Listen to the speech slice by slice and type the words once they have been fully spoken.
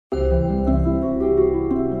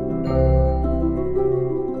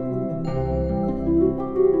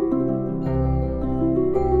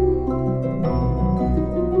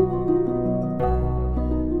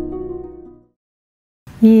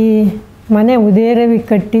ಈ ಮನೆ ಉದಯರವಿ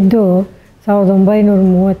ಕಟ್ಟಿದ್ದು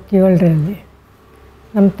 1937ರಲ್ಲಿ.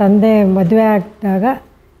 ನಮ್ಮ ತಂದೆ ಮದುವೆ ಆಗಿದಾಗ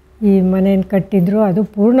ಈ ಮನೆಯನ್ನು ಕಟ್ಟಿದ್ರು. ಅದು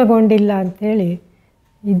ಪೂರ್ಣಗೊಂಡಿಲ್ಲ ಅಂಥೇಳಿ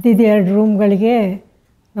ಇದ್ದಿದ್ದು 2 ರೂಮ್ಗಳಿಗೆ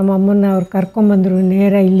ನಮ್ಮ ಅಮ್ಮನ್ನ ಅವ್ರು ಕರ್ಕೊಂಬಂದರು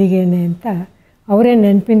ನೇರ ಇಲ್ಲಿಗೇನೆ ಅಂತ ಅವರೇ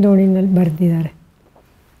ನೆನಪಿನ ದೋಣಿನಲ್ಲಿ ಬರೆದಿದ್ದಾರೆ.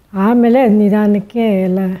 ಆಮೇಲೆ ನಿಧಾನಕ್ಕೆ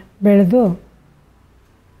ಎಲ್ಲ ಬೆಳೆದು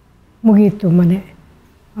ಮುಗೀತು ಮನೆ.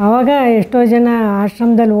 ಆವಾಗ ಎಷ್ಟೋ ಜನ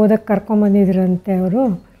ಆಶ್ರಮದಲ್ಲಿ ಓದೋಕ್ಕೆ ಕರ್ಕೊಂಬಂದಿದ್ರಂತೆ ಅವರು.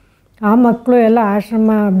 ಆ ಮಕ್ಕಳು ಎಲ್ಲ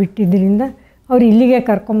ಆಶ್ರಮ ಬಿಟ್ಟಿದ್ದರಿಂದ ಅವ್ರು ಇಲ್ಲಿಗೆ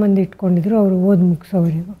ಕರ್ಕೊಂಬಂದು ಇಟ್ಕೊಂಡಿದ್ರು ಅವರು ಓದಿ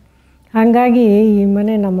ಮುಗಿಸೋವರೆಗೂ. ಹಾಗಾಗಿ ಈ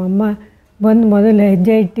ಮನೆ ನಮ್ಮಮ್ಮ ಬಂದು ಮೊದಲು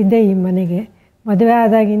ಹೆಜ್ಜೆ ಇಟ್ಟಿದ್ದೆ ಈ ಮನೆಗೆ. ಮದುವೆ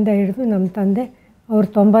ಆದಾಗಿಂದ ಹಿಡಿದು ನಮ್ಮ ತಂದೆ ಅವರು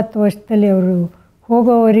 90 ವರ್ಷದಲ್ಲಿ ಅವರು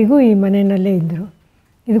ಹೋಗೋವರೆಗೂ ಈ ಮನೆಯಲ್ಲೇ ಇದ್ದರು.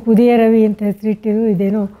 ಇದಕ್ಕೆ ಉದಯರವಿ ಅಂತ ಹೆಸರಿಟ್ಟಿದ್ರು.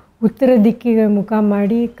 ಇದೇನೋ ಉತ್ತರ ದಿಕ್ಕಿಗೆ ಮುಖ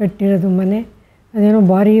ಮಾಡಿ ಕಟ್ಟಿರೋದು ಮನೆ. ಅದೇನೋ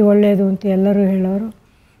ಭಾರಿ ಒಳ್ಳೆಯದು ಅಂತ ಎಲ್ಲರೂ ಹೇಳೋರು.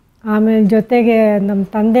 ಆಮೇಲೆ ಜೊತೆಗೆ ನಮ್ಮ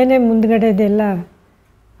ತಂದೆನೇ ಮುಂದ್ಗಡೆದೆಲ್ಲ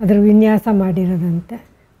ಅದ್ರ ವಿನ್ಯಾಸ ಮಾಡಿರೋದಂತೆ.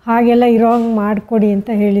 ಹಾಗೆಲ್ಲ ಇರೋಂಗೆ ಮಾಡಿಕೊಡಿ ಅಂತ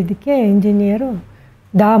ಹೇಳಿದ್ದಕ್ಕೆ ಇಂಜಿನಿಯರು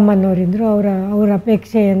ದಾಮನ್ನೋರಿದ್ದರು. ಅವ್ರ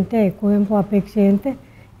ಅಪೇಕ್ಷೆಯಂತೆ, ಕುವೆಂಪು ಅಪೇಕ್ಷೆಯಂತೆ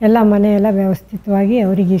ಎಲ್ಲ ಮನೆಯೆಲ್ಲ ವ್ಯವಸ್ಥಿತವಾಗಿ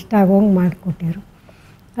ಅವ್ರಿಗೆ ಇಷ್ಟ ಆಗೋಂಗೆ ಮಾಡಿಕೊಟ್ಟಿರು.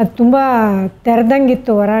 ಅದು ತುಂಬ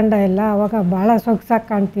ತೆರೆದಂಗಿತ್ತು ವರಾಂಡ ಎಲ್ಲ. ಆವಾಗ ಭಾಳ ಸೊಗಸಾಗಿ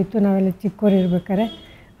ಕಾಣ್ತಿತ್ತು ನಾವೆಲ್ಲ ಚಿಕ್ಕವರಿರ್ಬೇಕಾರೆ.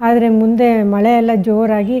 ಆದರೆ ಮುಂದೆ ಮಳೆ ಎಲ್ಲ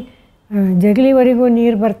ಜೋರಾಗಿ ಜಗಲಿವರೆಗೂ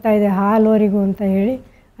ನೀರು ಬರ್ತಾಯಿದೆ, ಹಾಲ್ವರೆಗೂ ಅಂತ ಹೇಳಿ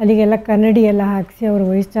ಅಲ್ಲಿಗೆಲ್ಲ ಕನ್ನಡಿ ಎಲ್ಲ ಹಾಕಿಸಿ ಅವರು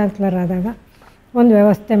ವೈಸ್ ಚಾನ್ಸ್ಲರ್ ಆದಾಗ ಒಂದು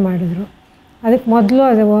ವ್ಯವಸ್ಥೆ ಮಾಡಿದ್ರು. ಅದಕ್ಕೆ ಮೊದಲು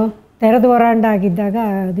ಅದು ತೆರೆದ ವರಾಂಡ ಆಗಿದ್ದಾಗ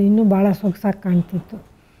ಅದು ಇನ್ನೂ ಭಾಳ ಸೊಗಸಾಗಿ ಕಾಣ್ತಿತ್ತು.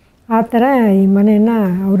 ಆ ಥರ ಈ ಮನೆಯನ್ನು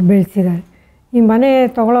ಅವ್ರು ಬೆಳೆಸಿದ್ದಾರೆ. ಈ ಮನೆ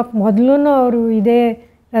ತೊಗೊಳಕ್ಕೆ ಮೊದಲು ಅವರು ಇದೇ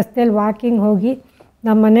ರಸ್ತೆಯಲ್ಲಿ ವಾಕಿಂಗ್ ಹೋಗಿ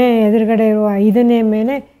ನಮ್ಮ ಮನೆ ಎದುರುಗಡೆ ಇರುವ 5ನೇ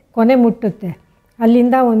ಮೇಲೆ ಕೊನೆ ಮುಟ್ಟುತ್ತೆ.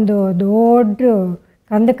 ಅಲ್ಲಿಂದ ಒಂದು ದೊಡ್ಡ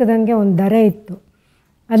ಕಂದಕದಂಗೆ ಒಂದು ದರೆ ಇತ್ತು.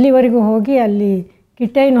 ಅಲ್ಲಿವರೆಗೂ ಹೋಗಿ ಅಲ್ಲಿ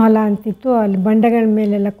ಕಿಟ್ಟೈನ ಹೊಲ ಅಂತಿತ್ತು. ಅಲ್ಲಿ ಬಂಡೆಗಳ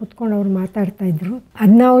ಮೇಲೆಲ್ಲ ಕುತ್ಕೊಂಡು ಅವ್ರು ಮಾತಾಡ್ತಾಯಿದ್ರು.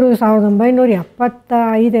 ಅದನ್ನ ಅವರು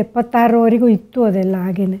 1975-76ವರೆಗೂ ಇತ್ತು ಅದೆಲ್ಲ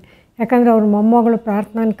ಹಾಗೇ. ಯಾಕಂದರೆ ಅವ್ರ ಮೊಮ್ಮಗಳು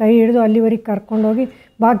ಪ್ರಾರ್ಥನಾನ ಕೈ ಹಿಡಿದು ಅಲ್ಲಿವರೆಗೆ ಕರ್ಕೊಂಡೋಗಿ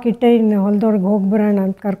ಬಾ ಕಿಟ್ಟೈನ ಹೊಲದೊಳಗೆ ಹೋಗಿ ಬರೋಣ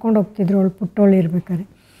ಅಂತ ಕರ್ಕೊಂಡು ಹೋಗ್ತಿದ್ರು ಅವಳು ಪುಟ್ಟೋಳು ಇರ್ಬೇಕಾದ್ರೆ.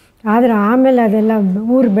 ಆದರೆ ಆಮೇಲೆ ಅದೆಲ್ಲ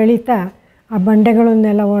ಊರು ಬೆಳೀತಾ ಆ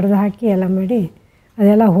ಬಂಡೆಗಳನ್ನೆಲ್ಲ ಒಡೆದು ಹಾಕಿ ಎಲ್ಲ ಮಾಡಿ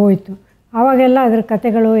ಅದೆಲ್ಲ ಹೋಯಿತು. ಆವಾಗೆಲ್ಲ ಅದ್ರ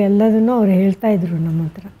ಕತೆಗಳು ಎಲ್ಲದನ್ನೂ ಅವ್ರು ಹೇಳ್ತಾಯಿದ್ರು ನಮ್ಮ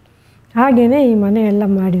ಹತ್ರ. ಹಾಗೆಯೇ ಈ ಮನೆ ಎಲ್ಲ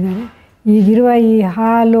ಮಾಡಿದ್ದಾರೆ. ಈಗಿರುವ ಈ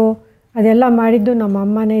ಹಾಲು ಅದೆಲ್ಲ ಮಾಡಿದ್ದು ನಮ್ಮ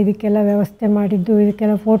ಅಮ್ಮನೇ ಇದಕ್ಕೆಲ್ಲ ವ್ಯವಸ್ಥೆ ಮಾಡಿದ್ದು,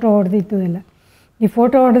 ಇದಕ್ಕೆಲ್ಲ ಫೋಟೋ ಹೊಡೆದಿದ್ದು ಎಲ್ಲ. ಈ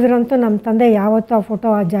ಫೋಟೋ ಹೊಡೆದ್ರಂತೂ ನಮ್ಮ ತಂದೆ ಯಾವತ್ತೂ ಆ ಫೋಟೋ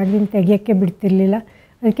ಆ ಜಾಗದಿಂದ ತೆಗಿಯೋಕ್ಕೆ ಬಿಡ್ತಿರ್ಲಿಲ್ಲ.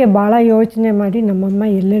 ಅದಕ್ಕೆ ಭಾಳ ಯೋಚನೆ ಮಾಡಿ ನಮ್ಮಮ್ಮ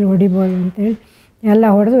ಎಲ್ಲೆಲ್ಲಿ ಹೊಡಿಬೋದು ಅಂತೇಳಿ ಎಲ್ಲ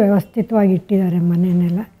ಹೊಡೆದು ವ್ಯವಸ್ಥಿತವಾಗಿ ಇಟ್ಟಿದ್ದಾರೆ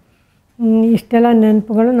ಮನೆಯನ್ನೆಲ್ಲ. ಇಷ್ಟೆಲ್ಲ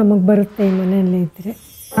ನೆನಪುಗಳು ನಮಗೆ ಬರುತ್ತೆ ಈ ಮನೆಯಲ್ಲೇ ಇದ್ದರೆ.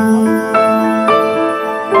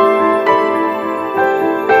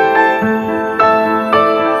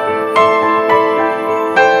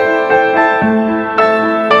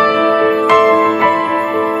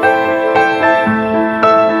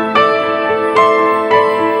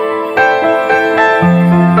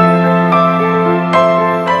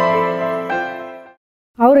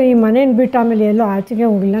 ಅವರು ಈ ಮನೇನ ಬಿಟ್ಟು ಆಮೇಲೆ ಎಲ್ಲೋ ಆಚೆಗೆ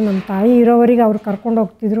ಹೋಗಲಿಲ್ಲ. ನಮ್ಮ ತಾಯಿ ಇರೋವರೆಗೆ ಅವ್ರು ಕರ್ಕೊಂಡು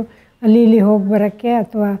ಹೋಗ್ತಿದ್ರು ಅಲ್ಲಿ ಇಲ್ಲಿ ಹೋಗಿ ಬರೋಕ್ಕೆ,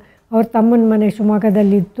 ಅಥವಾ ಅವ್ರ ತಮ್ಮನ ಮನೆ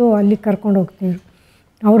ಶಿವಮೊಗ್ಗದಲ್ಲಿತ್ತು ಅಲ್ಲಿ ಕರ್ಕೊಂಡು ಹೋಗ್ತಿದ್ರು.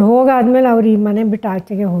 ಅವ್ರು ಹೋಗಾದ್ಮೇಲೆ ಅವ್ರು ಈ ಮನೆ ಬಿಟ್ಟು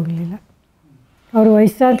ಆಚೆಗೆ ಹೋಗಲಿಲ್ಲ. ಅವರು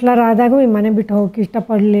ವೈಸ್ ಚಾನ್ಸ್ಲರ್ ಆದಾಗೂ ಈ ಮನೆ ಬಿಟ್ಟು ಹೋಗೋಕ್ಕೆ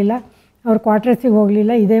ಇಷ್ಟಪಡಲಿಲ್ಲ. ಅವ್ರು ಕ್ವಾರ್ಟರ್ಸಿಗೆ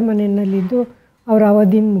ಹೋಗಲಿಲ್ಲ, ಇದೇ ಮನೆಯಲ್ಲಿದ್ದು ಅವ್ರ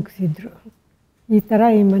ಅವಧಿನ ಮುಗಿಸಿದ್ರು. ಈ ಥರ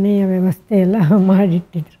ಈ ಮನೆಯ ವ್ಯವಸ್ಥೆ ಎಲ್ಲ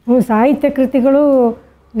ಮಾಡಿಟ್ಟಿದ್ರು. ಸಾಹಿತ್ಯ ಕೃತಿಗಳು,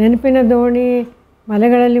 ನೆನಪಿನ ದೋಣಿ,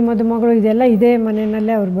 ಮಲೆಗಳಲ್ಲಿ ಮದುಮಗಳು, ಇದೆಲ್ಲ ಇದೇ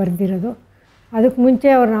ಮನೆಯಲ್ಲೇ ಅವ್ರು ಬರೆದಿರೋದು. ಅದಕ್ಕೆ ಮುಂಚೆ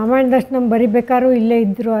ಅವ್ರು ರಾಮಾಯಣ ದರ್ಶನಂ ಬರಿಬೇಕಾದ್ರೂ ಇಲ್ಲೇ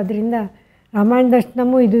ಇದ್ದರು. ಅದರಿಂದ ರಾಮಾಯಣ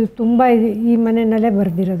ದರ್ಶನಮು ಇದು ತುಂಬ ಈ ಮನೆಯಲ್ಲೇ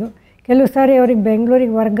ಬರೆದಿರೋದು. ಕೆಲವು ಸಾರಿ ಅವ್ರಿಗೆ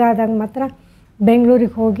ಬೆಂಗಳೂರಿಗೆ ವರ್ಗ ಆದಾಗ ಮಾತ್ರ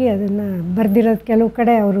ಬೆಂಗಳೂರಿಗೆ ಹೋಗಿ ಅದನ್ನು ಬರೆದಿರೋದು ಕೆಲವು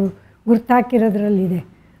ಕಡೆ ಅವರು ಗುರ್ತು ಹಾಕಿರೋದ್ರಲ್ಲಿದೆ.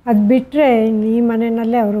 ಅದು ಬಿಟ್ಟರೆ ಈ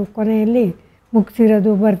ಮನೆಯಲ್ಲೇ ಅವರು ಕೊನೆಯಲ್ಲಿ ಮುಗಿಸಿರೋದು,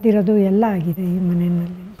 ಬರೆದಿರೋದು ಎಲ್ಲ ಆಗಿದೆ ಈ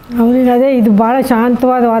ಮನೆಯಲ್ಲಿ. ಅವ್ರಿಗೆ ಅದೇ ಇದು ಭಾಳ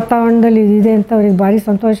ಶಾಂತವಾದ ವಾತಾವರಣದಲ್ಲಿ ಇದೆ ಅಂತ ಅವ್ರಿಗೆ ಭಾರಿ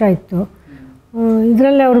ಸಂತೋಷ ಇತ್ತು.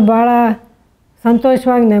 ಇದರಲ್ಲೇ ಅವರು ಭಾಳ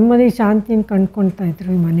ಸಂತೋಷವಾಗಿ ನೆಮ್ಮದಿ ಶಾಂತಿನ ಕಂಡ್ಕೊಳ್ತಾಯಿದ್ರು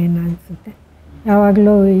ಈ ಮನೇನ ಅನಿಸುತ್ತೆ.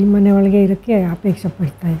 ಯಾವಾಗಲೂ ಈ ಮನೆ ಒಳಗೆ ಇರೋಕ್ಕೆ ಅಪೇಕ್ಷೆ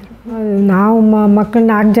ಪಡ್ತಾಯಿದ್ರು. ನಾವು ಮಕ್ಕಳು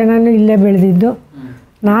 4 ಜನನೂ ಇಲ್ಲೇ ಬೆಳೆದಿದ್ದು.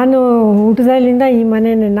 ನಾನು ಹುಟ್ಟಿದಾಗಲಿಂದ ಈ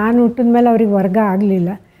ಮನೆಯೇ, ನಾನು ಹುಟ್ಟಿದ ಮೇಲೆ ಅವ್ರಿಗೆ ವರ್ಗ ಆಗಲಿಲ್ಲ.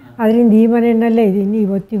 ಅದರಿಂದ ಈ ಮನೆಯಲ್ಲೇ ಇದ್ದೀನಿ,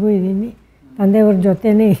 ಇವತ್ತಿಗೂ ಇದ್ದೀನಿ. ತಂದೆಯವ್ರ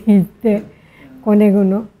ಜೊತೆನೇ ಇದ್ದೆ ಕೊನೆಗೂ.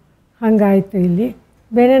 ಹಾಗಾಯಿತು ಇಲ್ಲಿ.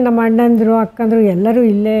 ಬೇರೆ ನಮ್ಮ ಅಣ್ಣಂದರು ಅಕ್ಕಂದರು ಎಲ್ಲರೂ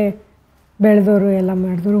ಇಲ್ಲೇ ಬೆಳೆದವರು, ಎಲ್ಲ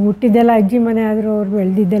ಮಾಡಿದವರು. ಹುಟ್ಟಿದ್ದೆಲ್ಲ ಅಜ್ಜಿ ಮನೆ ಆದರೂ ಅವ್ರು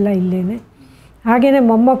ಬೆಳೆದಿದ್ದೆಲ್ಲ ಇಲ್ಲೇ. ಹಾಗೆಯೇ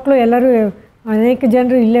ಮೊಮ್ಮಕ್ಕಳು ಎಲ್ಲರೂ ಅನೇಕ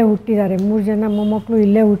ಜನರು ಇಲ್ಲೇ ಹುಟ್ಟಿದ್ದಾರೆ. 3 ಜನ ಮೊಮ್ಮಕ್ಕಳು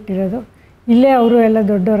ಇಲ್ಲೇ ಹುಟ್ಟಿರೋದು. ಇಲ್ಲೇ ಅವರು ಎಲ್ಲ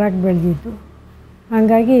ದೊಡ್ಡವರಾಗಿ ಬೆಳೆದಿದ್ದು.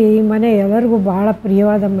 ಹಾಗಾಗಿ ಈ ಮನೆ ಎಲ್ಲರಿಗೂ ಭಾಳ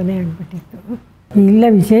ಪ್ರಿಯವಾದ ಮನೆ ಆಗಿಬಿಟ್ಟಿತ್ತು. ಇಲ್ಲ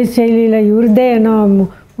ವಿಶೇಷ ಶೈಲಿ ಇಲ್ಲ, ಇವ್ರದ್ದೇ ಏನೋ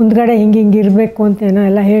ಮುಂದ್ಗಡೆ ಹಿಂಗೆ ಇರಬೇಕು ಅಂತೇನೋ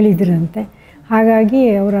ಎಲ್ಲ ಹೇಳಿದ್ರಂತೆ. ಹಾಗಾಗಿ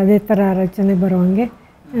ಅವರು ಅದೇ ಥರ ರಚನೆ ಬರೋಂಗೆ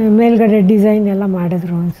ಮೇಲ್ಗಡೆ ಡಿಸೈನ್ ಎಲ್ಲ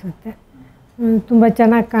ಮಾಡಿದ್ರು ಅನಿಸುತ್ತೆ. ತುಂಬ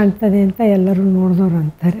ಚೆನ್ನಾಗಿ ಕಾಣ್ತದೆ ಅಂತ ಎಲ್ಲರೂ ನೋಡಿದವರು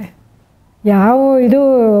ಅಂತಾರೆ. ಯಾವ ಇದು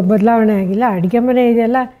ಬದಲಾವಣೆ ಆಗಿಲ್ಲ. ಅಡುಗೆ ಮನೆ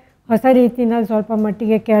ಇದೆಲ್ಲ ಹೊಸ ರೀತಿಯಲ್ಲಿ ಸ್ವಲ್ಪ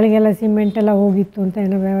ಮಟ್ಟಿಗೆ ಕೆಳಗೆಲ್ಲ ಸಿಮೆಂಟೆಲ್ಲ ಹೋಗಿತ್ತು ಅಂತ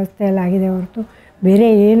ಏನೋ ವ್ಯವಸ್ಥೆ ಎಲ್ಲ ಆಗಿದೆ ಹೊರತು ಬೇರೆ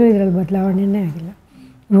ಏನೂ ಇದರಲ್ಲಿ ಬದಲಾವಣೆಯೇ ಆಗಿಲ್ಲ.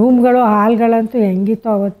 ರೂಮ್ಗಳು ಹಾಲ್ಗಳಂತೂ ಹೆಂಗಿತ್ತು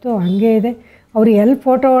ಅವತ್ತು ಹಾಗೇ ಇದೆ. ಅವರು ಎಲ್ಲಿ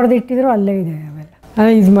ಫೋಟೋ ಹೊಡೆದಿಟ್ಟಿದ್ರು ಅಲ್ಲೇ ಇದೆ ಅವೆಲ್ಲ.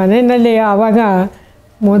 ಇದು ಮನೆಯಲ್ಲಿ ಆವಾಗ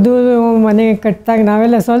ಮೊದಲು ಮನೆ ಕಟ್ಟಿದಾಗ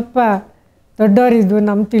ನಾವೆಲ್ಲ ಸ್ವಲ್ಪ ದೊಡ್ಡವರಿದ್ವು,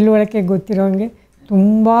 ನಮ್ಮ ತಿಳುವಳಿಕೆ ಗೊತ್ತಿರೋಂಗೆ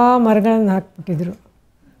ತುಂಬ ಮರಗಳನ್ನು ಹಾಕ್ಬಿಟ್ಟಿದ್ರು.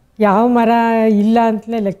 ಯಾವ ಮರ ಇಲ್ಲ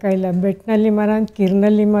ಅಂತಲೇ ಲೆಕ್ಕ ಇಲ್ಲ. ಬೆಟ್ಟಿನಲ್ಲಿ ಮರ ಅಂತ,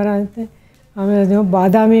 ಕಿರ್ನಲ್ಲಿ ಮರ ಅಂತೆ, ಆಮೇಲೆ ಅದು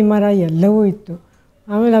ಬಾದಾಮಿ ಮರ ಎಲ್ಲವೂ ಇತ್ತು.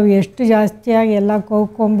 ಆಮೇಲೆ ಅವು ಎಷ್ಟು ಜಾಸ್ತಿಯಾಗಿ ಎಲ್ಲ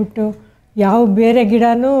ಕೊವ್ಕೊಂಬಿಟ್ಟು ಯಾವ ಬೇರೆ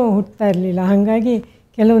ಗಿಡನೂ ಹುಟ್ತಾ ಇರಲಿಲ್ಲ. ಹಾಗಾಗಿ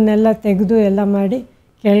ಕೆಲವನ್ನೆಲ್ಲ ತೆಗೆದು ಎಲ್ಲ ಮಾಡಿ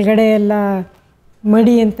ಕೆಳಗಡೆ ಎಲ್ಲ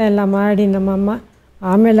ಮಡಿ ಅಂತ ಎಲ್ಲ ಮಾಡಿ ನಮ್ಮಮ್ಮ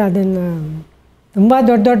ಆಮೇಲೆ ಅದನ್ನು ತುಂಬ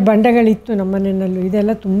ದೊಡ್ಡ ದೊಡ್ಡ ಬಂಡೆಗಳಿತ್ತು ನಮ್ಮ ಮನೆಯಲ್ಲೂ.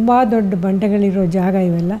 ಇದೆಲ್ಲ ತುಂಬ ದೊಡ್ಡ ಬಂಡೆಗಳಿರೋ ಜಾಗ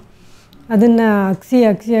ಇವೆಲ್ಲ. ಅದನ್ನು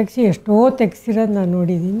ಅಗಸಿ ಎಷ್ಟೋ ತೆಗ್ಸಿರೋದು ನಾನು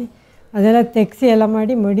ನೋಡಿದ್ದೀನಿ. ಅದೆಲ್ಲ ತೆಗ್ಸಿ ಎಲ್ಲ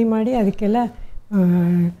ಮಾಡಿ ಮಡಿ ಮಾಡಿ ಅದಕ್ಕೆಲ್ಲ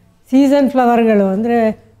ಸೀಸನ್ ಫ್ಲವರ್ಗಳು ಅಂದರೆ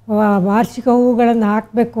ವಾರ್ಷಿಕ ಹೂವುಗಳನ್ನು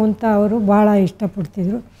ಹಾಕಬೇಕು ಅಂತ ಅವರು ಭಾಳ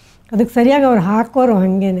ಇಷ್ಟಪಡ್ತಿದ್ರು. ಅದಕ್ಕೆ ಸರಿಯಾಗಿ ಅವ್ರು ಹಾಕೋರು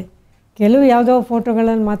ಹಾಗೇ. ಕೆಲವು ಯಾವುದೋ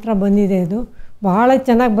ಫೋಟೋಗಳಲ್ಲಿ ಮಾತ್ರ ಬಂದಿದೆ. ಅದು ಭಾಳ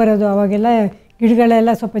ಚೆನ್ನಾಗಿ ಬರೋದು. ಅವಾಗೆಲ್ಲ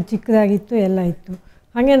ಗಿಡಗಳೆಲ್ಲ ಸ್ವಲ್ಪ ಚಿಕ್ಕದಾಗಿತ್ತು, ಎಲ್ಲ ಇತ್ತು.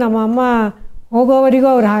 ಹಾಗೆ ನಮ್ಮ ಅಮ್ಮ ಹೋಗೋವರೆಗೂ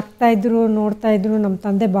ಅವ್ರು ಹಾಕ್ತಾಯಿದ್ರು, ನೋಡ್ತಾಯಿದ್ರು. ನಮ್ಮ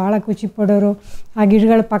ತಂದೆ ಭಾಳ ಖುಷಿ ಪಡೋರು. ಆ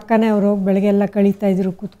ಗಿಡಗಳ ಪಕ್ಕನೇ ಅವ್ರು ಹೋಗಿ ಬೆಳಗ್ಗೆಲ್ಲ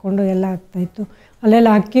ಕಳೀತಾಯಿದ್ರು, ಕೂತ್ಕೊಂಡು ಎಲ್ಲ ಆಗ್ತಾಯಿತ್ತು. ಅಲ್ಲೆಲ್ಲ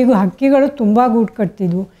ಹಕ್ಕಿಗಳು ತುಂಬ ಗೂಡು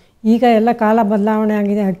ಕಟ್ತಿದ್ವು. ಈಗ ಎಲ್ಲ ಕಾಲ ಬದಲಾವಣೆ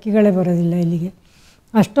ಆಗಿದೆ, ಹಕ್ಕಿಗಳೇ ಬರೋದಿಲ್ಲ ಇಲ್ಲಿಗೆ.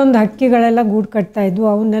 ಅಷ್ಟೊಂದು ಹಕ್ಕಿಗಳೆಲ್ಲ ಗೂಡು ಕಟ್ತಾಯಿದ್ವು.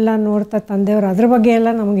 ಅವನ್ನೆಲ್ಲ ನೋಡ್ತಾ ತಂದೆಯವರು ಅದ್ರ ಬಗ್ಗೆ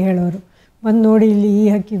ಎಲ್ಲ ನಮಗೆ ಹೇಳೋರು. ಬಂದು ನೋಡಿ ಇಲ್ಲಿ ಈ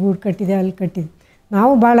ಹಕ್ಕಿ ಗೂಡು ಕಟ್ಟಿದೆ, ಅಲ್ಲಿ ಕಟ್ಟಿದೆ.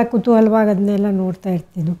 ನಾವು ಭಾಳ ಕುತೂಹಲವಾಗಿ ಅದನ್ನೆಲ್ಲ ನೋಡ್ತಾ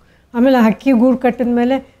ಇರ್ತಿದ್ವು. ಆಮೇಲೆ ಹಕ್ಕಿ ಗೂಡು ಕಟ್ಟಿದ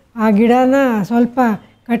ಮೇಲೆ ಆ ಗಿಡನ ಸ್ವಲ್ಪ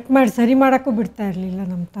ಕಟ್ ಮಾಡಿ ಸರಿ ಮಾಡೋಕ್ಕೂ ಬಿಡ್ತಾ ಇರಲಿಲ್ಲ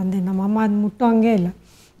ನಮ್ಮ ತಂದೆ. ನಮ್ಮಮ್ಮ ಅದು ಮುಟ್ಟೋ ಹಂಗೆ ಇಲ್ಲ.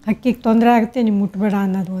 ಹಕ್ಕಿಗೆ ತೊಂದರೆ ಆಗುತ್ತೆ, ನೀವು ಮುಟ್ಟಬೇಡ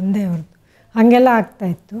ಅನ್ನೋದು ಒಂದೇ ಅವ್ರದ್ದು. ಹಾಗೆಲ್ಲ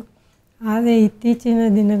ಆಗ್ತಾಯಿತ್ತು. ಆದರೆ ಇತ್ತೀಚಿನ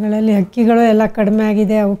ದಿನಗಳಲ್ಲಿ ಹಕ್ಕಿಗಳು ಎಲ್ಲ ಕಡಿಮೆ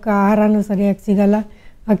ಆಗಿದೆ. ಅವಕ್ಕೆ ಆಹಾರನೂ ಸರಿಯಾಗಿ ಸಿಗೋಲ್ಲ.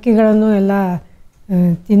 ಹಕ್ಕಿಗಳನ್ನು ಎಲ್ಲ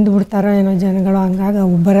ತಿಂದುಬಿಡ್ತಾರೋ ಏನೋ ಜನಗಳು. ಹಂಗಾಗಿ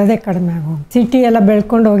ಅವು ಬರೋದೇ ಕಡಿಮೆ ಆಗೋಗಿ ಸಿಟಿ ಎಲ್ಲ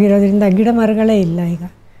ಬೆಳ್ಕೊಂಡು ಹೋಗಿರೋದ್ರಿಂದ ಗಿಡ ಮರಗಳೇ ಇಲ್ಲ ಈಗ.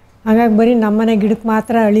 ಹಾಗಾಗಿ ಬರೀ ನಮ್ಮನೆ ಗಿಡಕ್ಕೆ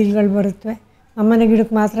ಮಾತ್ರ ಅಳಿಲ್ಗಳು ಬರುತ್ತವೆ, ನಮ್ಮನೆ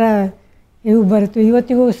ಗಿಡಕ್ಕೆ ಮಾತ್ರ ಇವು ಬರುತ್ತವೆ.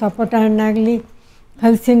 ಇವತ್ತಿಗೂ ಸಪೋಟ ಹಣ್ಣಾಗಲಿ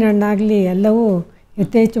ಹಲಸಿನ ಹಣ್ಣಾಗಲಿ ಎಲ್ಲವೂ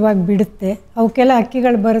ಯಥೇಚ್ಛವಾಗಿ ಬಿಡುತ್ತೆ. ಅವಕ್ಕೆಲ್ಲ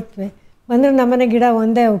ಹಕ್ಕಿಗಳು ಬರುತ್ತವೆ. ಬಂದರೆ ನಮ್ಮನೆ ಗಿಡ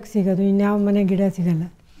ಒಂದೇ ಅವಕ್ಕೆ ಸಿಗೋದು, ಇನ್ಯಾವ ಮನೆ ಗಿಡ ಸಿಗೋಲ್ಲ.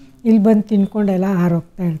 ಇಲ್ಲಿ ಬಂದು ತಿನ್ಕೊಂಡೆಲ್ಲ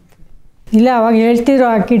ಹಾರೋಗ್ತಾ ಇರ್ತವೆ. ಇಲ್ಲ ಅವಾಗ ಹೇಳ್ತಿದ್ರು,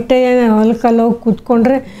 ಆ ಕಿಟ್ಟೆಯ ಹೊಲಕ್ಕಲ್ಲಿ ಹೋಗಿ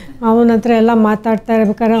ಕೂತ್ಕೊಂಡ್ರೆ ಅವನ ಹತ್ರ ಎಲ್ಲ ಮಾತಾಡ್ತಾ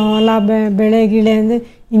ಇರ್ಬೇಕಾದ್ರೆ ಹೊಲ ಬೆಳೆ ಗಿಳೆ ಅಂದರೆ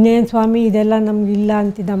ಇನ್ನೇನು ಸ್ವಾಮಿ ಇದೆಲ್ಲ ನಮಗಿಲ್ಲ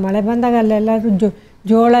ಅಂತಿದ್ದ. ಮಳೆ ಬಂದಾಗ ಅಲ್ಲೆಲ್ಲರೂ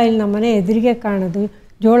ಜೋಳ ಇಲ್ಲಿ ನಮ್ಮನೆ ಎದುರಿಗೆ ಕಾಣೋದು.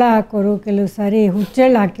 ಜೋಳ ಹಾಕೋರು, ಕೆಲವು ಸಾರಿ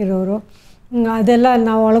ಹುಚ್ಚೆಳ್ಳು ಹಾಕಿರೋರು. ಅದೆಲ್ಲ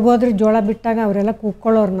ನಾವು ಒಳಗೋದ್ರೆ ಜೋಳ ಬಿಟ್ಟಾಗ ಅವರೆಲ್ಲ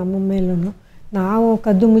ಕೂಕ್ಕೊಳ್ಳೋರು ನಮ್ಮ ಮೇಲೂ. ನಾವು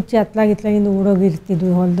ಕದ್ದು ಮುಚ್ಚಿ ಹತ್ಲಾಗಿತ್ಲಾಗಿಂದ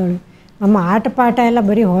ಓಡೋಗಿರ್ತಿದ್ವಿ ಹೊಲದೊಳಗೆ. ನಮ್ಮ ಆಟ ಪಾಠ ಎಲ್ಲ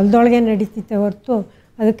ಬರೀ ಹೊಲದೊಳಗೆ ನಡೀತಿತ್ತೆ ಹೊರತು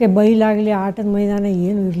ಅದಕ್ಕೆ ಬೈಲಾಗಲಿ ಆಟದ ಮೈದಾನ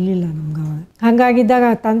ಏನೂ ಇರಲಿಲ್ಲ ನಮ್ಗೆ ಅವಾಗ. ಹಾಗಾಗಿದ್ದಾಗ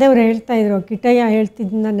ತಂದೆಯವ್ರು ಹೇಳ್ತಾಯಿದ್ರು, ಕಿಟ್ಟಯ್ಯ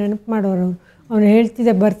ಹೇಳ್ತಿದ್ದನ್ನ ನೆನಪು ಮಾಡೋರು. ಅವನು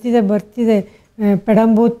ಹೇಳ್ತಿದ್ದೆ ಬರ್ತಿದೆ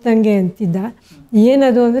ಪೆಡಂಬೂತಂಗೆ ಅಂತಿದ್ದ.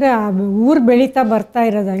 ಏನದು ಅಂದರೆ ಆ ಊರು ಬೆಳೀತಾ ಬರ್ತಾ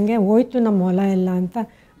ಇರೋದು, ಹಂಗೆ ಹೋಯ್ತು ನಮ್ಮ ಹೊಲ ಎಲ್ಲ ಅಂತ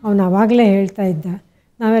ಅವನು ಆವಾಗಲೇ ಹೇಳ್ತಾ ಇದ್ದ.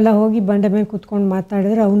 ನಾವೆಲ್ಲ ಹೋಗಿ ಬಂಡೆ ಮೇಲೆ ಕೂತ್ಕೊಂಡು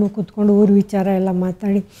ಮಾತಾಡಿದ್ರೆ ಅವನು ಕೂತ್ಕೊಂಡು ಊರ ವಿಚಾರ ಎಲ್ಲ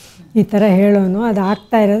ಮಾತಾಡಿ ಈ ಥರ ಹೇಳೋನು. ಅದು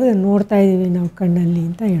ಆಗ್ತಾ ಇರೋದು ನೋಡ್ತಾ ಇದ್ದೀವಿ ನಾವು ಕಣ್ಣಲ್ಲಿ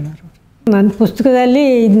ಅಂತ ಹೇಳೋರು. ನನ್ನ ಪುಸ್ತಕದಲ್ಲಿ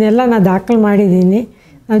ಇದನ್ನೆಲ್ಲ ನಾನು ದಾಖಲು ಮಾಡಿದ್ದೀನಿ.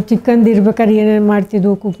 ನಾವು ಚಿಕ್ಕಂದಿರ್ಬೇಕಾದ್ರೆ ಏನೇನು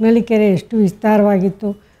ಮಾಡ್ತಿದ್ವು. ಕುಕ್ನಳ್ಳಿ ಕೆರೆ ಎಷ್ಟು ವಿಸ್ತಾರವಾಗಿತ್ತು,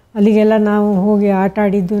 ಅಲ್ಲಿಗೆಲ್ಲ ನಾವು ಹೋಗಿ ಆಟ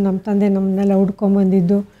ಆಡಿದ್ದು. ನಮ್ಮ ತಂದೆ ನಮ್ಮನ್ನೆಲ್ಲ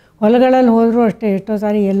ಹುಡ್ಕೊಂಬಂದಿದ್ದು. ಹೊಲಗಳಲ್ಲಿ ಹೋದರೂ ಅಷ್ಟೇ, ಎಷ್ಟೋ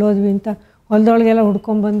ಸಾರಿ ಎಲ್ಲೋದ್ವಿ ಅಂತ ಹೊಲದೊಳಗೆಲ್ಲ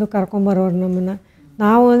ಹುಡ್ಕೊಂಬಂದು ಕರ್ಕೊಂಬರೋರು ನಮ್ಮನ್ನು.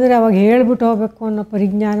 ನಾವು ಅಂದರೆ ಅವಾಗ ಹೇಳ್ಬಿಟ್ಟು ಹೋಗಬೇಕು ಅನ್ನೋ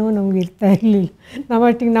ಪರಿಜ್ಞಾನವೂ ನಮ್ಗೆ ಇರ್ತಾ ಇರಲಿಲ್ಲ.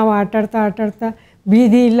 ನಮ್ಮಟ್ಟಿಗೆ ನಾವು ಆಟಾಡ್ತಾ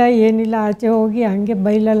ಬೀದಿ ಇಲ್ಲ ಏನಿಲ್ಲ, ಆಚೆ ಹೋಗಿ ಹಾಗೆ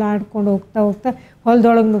ಬೈಲೆಲ್ಲ ಆಡ್ಕೊಂಡು ಹೋಗ್ತಾ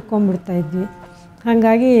ಹೊಲದೊಳಗೆ ನುಕ್ಕೊಂಬಿಡ್ತಾಯಿದ್ವಿ.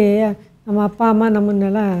 ಹಾಗಾಗಿ ನಮ್ಮ ಅಪ್ಪ ಅಮ್ಮ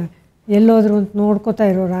ನಮ್ಮನ್ನೆಲ್ಲ ಎಲ್ಲೋದ್ರು ಅಂತ ನೋಡ್ಕೋತಾ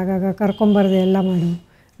ಇರೋರು. ಆಗಾಗ ಕರ್ಕೊಂಬರ್ದೆ ಎಲ್ಲ ಮಾಡಿ.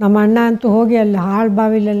 ನಮ್ಮ ಅಣ್ಣ ಅಂತೂ ಹೋಗಿ ಅಲ್ಲಿ ಹಾಳು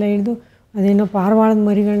ಬಾವಿಲೆಲ್ಲ ಹಿಡಿದು ಅದೇನೋ ಪಾರಿವಾಳದ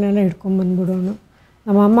ಮರಿಗಳನ್ನೆಲ್ಲ ಹಿಡ್ಕೊಂಬಂದ್ಬಿಡೋನು.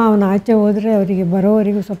 ನಮ್ಮಮ್ಮ ಅವನು ಆಚೆ ಹೋದರೆ ಅವರಿಗೆ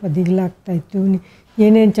ಬರೋವರೆಗೂ ಸ್ವಲ್ಪ ದಿಗ್ಲಾಗ್ತಾಯಿತ್ತು. ಇವನು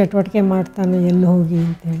ಏನೇನು ಚಟುವಟಿಕೆ ಮಾಡ್ತಾನೋ ಎಲ್ಲಿ ಹೋಗಿ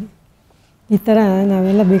ಅಂಥೇಳಿ. ಈ ಥರ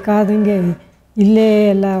ನಾವೆಲ್ಲ ಬೇಕಾದಂಗೆ ಇಲ್ಲೇ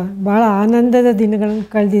ಎಲ್ಲ ಭಾಳ ಆನಂದದ ದಿನಗಳನ್ನು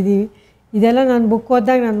ಕಳೆದಿದ್ದೀವಿ. ಇದೆಲ್ಲ ನಾನು ಬುಕ್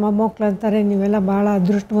ಓದಿದಾಗ ನನ್ನ ಮೊಮ್ಮಕ್ಕಳು ಅಂತಾರೆ, ನೀವೆಲ್ಲ ಭಾಳ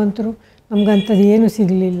ಅದೃಷ್ಟವಂತರು, ನಮ್ಗಂಥದ್ದು ಏನೂ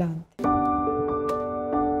ಸಿಗಲಿಲ್ಲ ಅಂತ.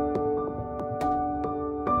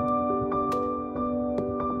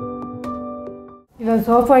 ಇಲ್ಲೊಂದು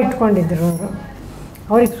ಸೋಫಾ ಇಟ್ಕೊಂಡಿದ್ರು ಅವರು.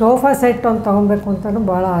 ಅವ್ರಿಗೆ ಸೋಫಾ ಸೆಟ್ ಒಂದು ತೊಗೊಬೇಕು ಅಂತಲೂ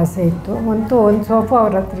ಭಾಳ ಆಸೆ ಇತ್ತು. ಒಂದು ಸೋಫಾ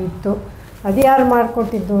ಅವ್ರ ಹತ್ರ ಇತ್ತು. ಅದು ಯಾರು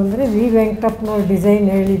ಮಾಡಿಕೊಟ್ಟಿದ್ದು ಅಂದರೆ ವಿ ವೆಂಕಟಪ್ಪನವ್ರು ಡಿಸೈನ್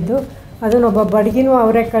ಹೇಳಿದ್ದು. ಅದನ್ನೊಬ್ಬ ಬಡಗಿನೂ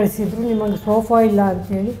ಅವರೇ ಕಳಿಸಿದ್ರು, ನಿಮಗೆ ಸೋಫಾ ಇಲ್ಲ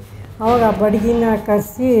ಅಂಥೇಳಿ. ಆವಾಗ ಆ ಬಡಗಿನ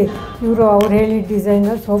ಕರೆಸಿ ಇವರು ಅವ್ರು ಹೇಳಿದ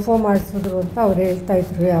ಡಿಸೈನಲ್ಲಿ ಸೋಫಾ ಮಾಡಿಸಿದ್ರು ಅಂತ ಅವ್ರು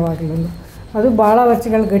ಹೇಳ್ತಾಯಿದ್ರು ಯಾವಾಗಲೂ. ಅದು ಭಾಳ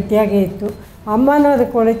ವರ್ಷಗಳು ಗಟ್ಟಿಯಾಗೇ ಇತ್ತು. ಅಮ್ಮನೂ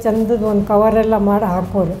ಅದಕ್ಕೆ ಒಳ್ಳೆ ಚಂದದ ಒಂದು ಕವರೆಲ್ಲ ಮಾಡಿ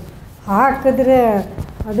ಹಾಕೋರು. ಹಾಕಿದ್ರೆ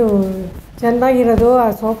ಅದು ಚೆನ್ನಾಗಿರೋದು. ಆ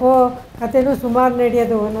ಸೋಫಾ ಕತೆನೂ ಸುಮಾರು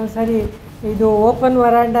ನಡೆಯೋದು. ಒಂದೊಂದು ಸರಿ ಇದು ಓಪನ್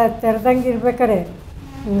ವರಾಂಡ ತೆರೆದಂಗೆ ಇರ್ಬೇಕಾರೆ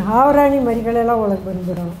ಹಾವರಾಣಿ ಮರಿಗಳೆಲ್ಲ ಒಳಗೆ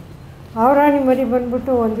ಬಂದುಬಿಡೋವು. ಹಾವರಾಣಿ ಮರಿ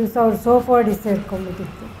ಬಂದುಬಿಟ್ಟು ಒಂದು ದಿವಸ ಅವ್ರು ಸೋಫಾ ಅಡಿ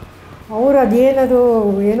ಸೇರ್ಕೊಂಡ್ಬಿಟ್ಟಿತ್ತು. ಅವರು ಅದೇನದು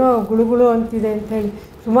ಏನೋ ಗುಳುಗುಳು ಅಂತಿದೆ ಅಂಥೇಳಿ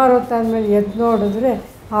ಸುಮಾರು ಹೊತ್ತಾದಮೇಲೆ ಎದ್ದು ನೋಡಿದ್ರೆ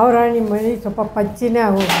ಹಾವರಾಣಿ ಮರಿ ಸ್ವಲ್ಪ ಪಚ್ಚಿನೇ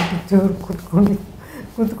ಆಗೋಗ್ಬಿಟ್ಟಿತ್ತು. ಅವ್ರು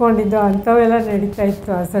ಕೂತ್ಕೊಂಡಿದ್ದು ಅಂಥವೆಲ್ಲ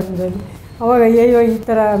ನಡೀತಾಯಿತ್ತು ಆ ಸಮಯದಲ್ಲಿ. ಅವಾಗ ಅಯ್ಯೋ ಈ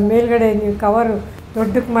ಥರ ಮೇಲ್ಗಡೆ ನೀವು ಕವರು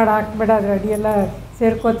ದೊಡ್ಡಕ್ಕೆ ಮಾಡಿ ಹಾಕ್ಬೇಡ, ಅದ್ರ ಅಡಿಯೆಲ್ಲ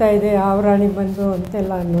ಸೇರ್ಕೋತಾ ಇದೆ ಹಾವರಾಣಿ ಬಂದು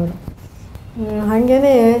ಅಂತೆಲ್ಲ ಅನ್ನೋರು.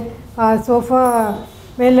 ಹಾಗೇ ಆ ಸೋಫಾ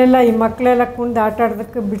ಮೇಲೆಲ್ಲ ಈ ಮಕ್ಕಳೆಲ್ಲ ಕುಂದು ಆಟ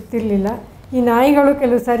ಆಡೋದಕ್ಕೆ ಬಿಡ್ತಿರ್ಲಿಲ್ಲ. ಈ ನಾಯಿಗಳು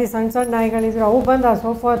ಕೆಲವು ಸಾರಿ ಸಣ್ಣ ಸಣ್ಣ ನಾಯಿಗಳಿದ್ರು, ಅವು ಬಂದು ಆ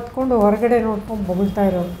ಸೋಫಾ ಹತ್ಕೊಂಡು ಹೊರಗಡೆ ನೋಡ್ಕೊಂಡು ಬೊಗಳ್ತಾ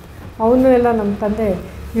ಇರೋರು. ಅವನು ಎಲ್ಲ ನಮ್ಮ ತಂದೆ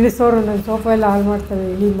ಇಳಿಸೋರು, ನನ್ನ ಸೋಫಾ ಎಲ್ಲ ಹಾಳು ಮಾಡ್ತವೆ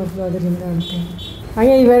ಇಳಿ ಮೊದಲು ಅದರಿಂದ ಅಂತೇಳಿ.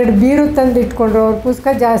 ಹಾಗೆ ಇವೆರಡು ಬೀರು ತಂದು ಇಟ್ಕೊಂಡ್ರು. ಅವ್ರ ಪುಸ್ತಕ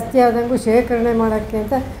ಜಾಸ್ತಿ ಆದಂಗೂ ಶೇಖರಣೆ ಮಾಡೋಕ್ಕೆ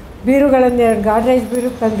ಅಂತ ಬೀರುಗಳನ್ನು 2 ಗಾಡ್ರೇಜ್ ಬೀರು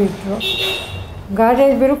ತಂದಿಟ್ಟರು.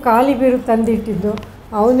 ಗಾಡ್ರೇಜ್ ಬೀರು ಖಾಲಿ ಬೀರು ತಂದಿಟ್ಟಿದ್ದು.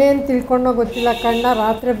 ಅವನೇನು ತಿಳ್ಕೊಂಡೋ ಗೊತ್ತಿಲ್ಲ,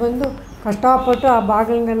 ರಾತ್ರಿ ಬಂದು ಕಷ್ಟಪಟ್ಟು ಆ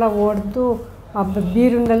ಬಾಗಿಲನ್ನೆಲ್ಲ ಒಡೆದು ಆ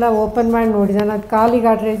ಬೀರನ್ನೆಲ್ಲ ಓಪನ್ ಮಾಡಿ ನೋಡಿದ್ದಾನೆ. ಅದು ಖಾಲಿ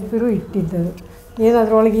ಗಾಡ್ರೇಜ್ ಬೀರು ಇಟ್ಟಿದ್ದದು.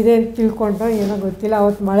 ಏನಾದ್ರೊಳಗೆ ಇದೆ ಅಂತ ತಿಳ್ಕೊಂಡೋ ಏನೋ ಗೊತ್ತಿಲ್ಲ.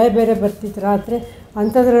 ಅವತ್ತು ಮಳೆ ಬೇರೆ ಬರ್ತಿತ್ತು ರಾತ್ರಿ,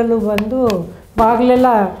 ಅಂಥದ್ರಲ್ಲೂ ಬಂದು ಬಾಗಿಲೆಲ್ಲ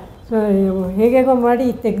ಹೇಗೇಗೋ ಮಾಡಿ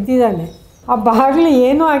ತೆಗ್ದಿದ್ದಾನೆ. ಆ ಬಾಗಿಲು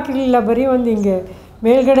ಏನೂ ಹಾಕಿರಲಿಲ್ಲ, ಬರೀ ಒಂದು ಹಿಂಗೆ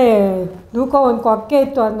ಮೇಲ್ಗಡೆ ದೂಕೋ ಒಂದು ಕೊಕ್ಕೆ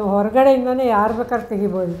ಇತ್ತು, ಅದನ್ನು ಹೊರಗಡೆಯಿಂದನೇ ಯಾರು ಬೇಕಾದ್ರೆ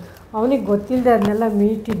ತೆಗಿಬೋದು. ಅವನಿಗೆ ಗೊತ್ತಿಲ್ಲದೆ ಅದನ್ನೆಲ್ಲ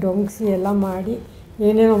ಮೀಟಿ ಡೊಂಗಿಸಿ ಎಲ್ಲ ಮಾಡಿ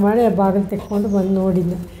ಏನೇನೋ ಮಾಡಿ ಆ ಬಾಗಿಲು ತೆಕ್ಕೊಂಡು ಬಂದು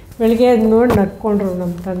ನೋಡಿದ್ದೆ. ಬೆಳಗ್ಗೆ ಅದು ನೋಡಿ ನಕ್ಕೊಂಡ್ರು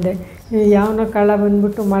ನಮ್ಮ ತಂದೆ. ಯಾವನೋ ಕಳ್ಳ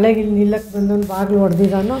ಬಂದುಬಿಟ್ಟು ಮಳೆಗೆ ನಿಲ್ಲಕ್ಕೆ ಬಂದೊಂದು ಬಾಗಿಲು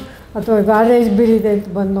ಹೊಡೆದಿದ್ದಾನೋ ಅಥವಾ ಗಾರೇಜ್ ಬೀರಿದೆ ಅಂತ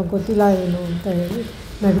ಬಂದೋ ಗೊತ್ತಿಲ್ಲ ಏನು ಅಂತ ಹೇಳಿ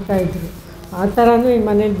ನಗ್ತಾಯಿದ್ರು. ಆ ಥರನೂ ಈ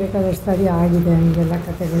ಮನೇಲಿ ಬೇಕಾದಷ್ಟು ಸರಿ ಆಗಿದೆ ಹಂಗೆಲ್ಲ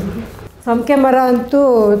ಕಥೆಗಳಿಗೆ. ಸಂಕೆ ಮರ ಅಂತೂ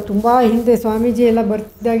ತುಂಬ ಹಿಂದೆ ಸ್ವಾಮೀಜಿ ಎಲ್ಲ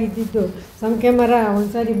ಬರ್ತಿದ್ದಾಗಿದ್ದಿದ್ದು. ಸಂಕೆ ಮರ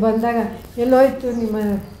ಒಂದು ಸಾರಿ ಬಂದಾಗ ಎಲ್ಲೋಯ್ತು ನಿಮ್ಮ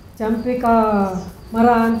ಚಂಪಿಕಾ ಮರ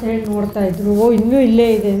ಅಂತ ಹೇಳಿ ನೋಡ್ತಾಯಿದ್ರು. ಇನ್ನೂ ಇಲ್ಲೇ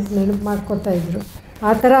ಇದೆ ಅಂತ ನೆನಪು ಮಾಡ್ಕೊತಾಯಿದ್ರು.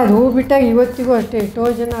 ಆ ಥರ ಅದು ಹೂ ಬಿಟ್ಟಾಗ ಇವತ್ತಿಗೂ ಅಷ್ಟೇ ಎಷ್ಟೋ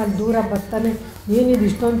ಜನ ಅಲ್ಲಿ ದೂರ ಬರ್ತಾನೆ, ಏನಿದು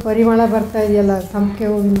ಇಷ್ಟೊಂದು ಪರಿಮಳ ಬರ್ತಾಯಿದೆಯಲ್ಲ ಸಂಕೆ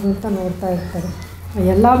ಹೂವಿಂದು ಅಂತ ನೋಡ್ತಾ ಇರ್ತಾರೆ.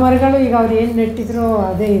 ಎಲ್ಲ ಮರಗಳು ಈಗ ಅವ್ರು ಏನು ನೆಟ್ಟಿದ್ರೋ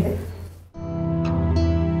ಅದೇ ಇದೆ.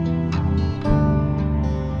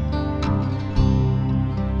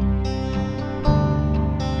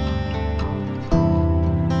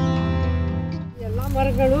 ಎಲ್ಲ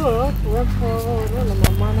ಮರಗಳು ಕುಳಕ್ಕೋರು ನಮ್ಮ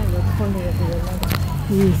ಅಮ್ಮನ ಎತ್ಕೊಂಡಿರೋದು.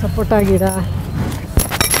 ಈ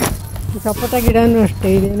ಸಪೋಟ ಗಿಡನೂ ಅಷ್ಟೇ,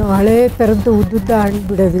 ಇದೇನೋ ಹಳೇ ಥರದ್ದು ಉದ್ದುದ್ದ ಹಣ್ಣು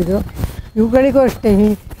ಬಿಡೋದಿದು. ಇವುಗಳಿಗೂ ಅಷ್ಟೇ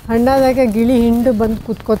ಹಣ್ಣಾದಾಗ ಗಿಳಿ ಹಿಂಡು ಬಂದು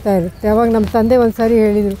ಕೂತ್ಕೋತಾ ಇರುತ್ತೆ. ಅವಾಗ ನಮ್ಮ ತಂದೆ ಒಂದು ಸಾರಿ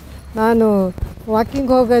ಹೇಳಿದರು, ನಾನು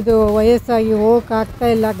ವಾಕಿಂಗ್ ಹೋಗೋದು ವಯಸ್ಸಾಗಿ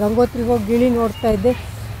ಹೋಗೋಕ್ಕಾಗ್ತಾಯಿಲ್ಲ, ಗಂಗೋತ್ರಿಗೆ ಹೋಗಿ ಗಿಳಿ ನೋಡ್ತಾ ಇದ್ದೆ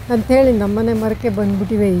ಅಂಥೇಳಿ ನಮ್ಮನೆ ಮರಕ್ಕೆ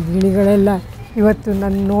ಬಂದುಬಿಟ್ಟಿವೆ ಈ ಗಿಳಿಗಳೆಲ್ಲ ಇವತ್ತು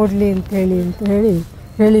ನಾನು ನೋಡಲಿ ಅಂತ ಹೇಳಿ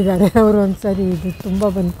ಹೇಳಿದ್ದಾರೆ ಅವರು. ಒಂದು ಸಾರಿ ಇದು ತುಂಬ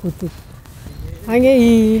ಬಂದು ಕೂತಿತ್ತು. ಹಾಗೆ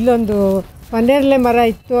ಇಲ್ಲೊಂದು ಪನ್ನೇರಳೆ ಮರ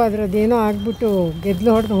ಇತ್ತು, ಅದರದ್ದೇನೋ ಆಗಿಬಿಟ್ಟು ಗೆದ್ಲು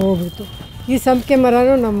ಹೊಡೆದು ಹೋಗ್ಬಿಟ್ಟು. ಈ ಸಂಪಿಗೆ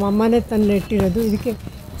ಮರನೂ ನಮ್ಮ ಅಮ್ಮನೇ ತಂದು ನೆಟ್ಟಿರೋದು. ಇದಕ್ಕೆ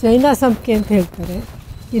ಚೈನಾ ಸಂಪಿಗೆ ಅಂತ ಹೇಳ್ತಾರೆ.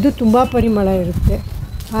 ಇದು ತುಂಬ ಪರಿಮಳ ಇರುತ್ತೆ.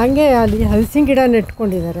 ಹಾಗೆ ಅಲ್ಲಿ ಹಲಸಿನ ಗಿಡ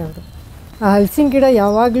ನೆಟ್ಕೊಂಡಿದ್ದಾರೆ ಅವರು. ಆ ಹಲಸಿನ ಗಿಡ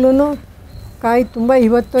ಯಾವಾಗಲೂ ಕಾಯಿ ತುಂಬ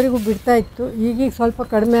ಇವತ್ತವರೆಗೂ ಬಿಡ್ತಾಯಿತ್ತು. ಈಗೀಗ ಸ್ವಲ್ಪ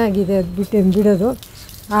ಕಡಿಮೆ ಆಗಿದೆ ಅದು ಬಿಡೋದು.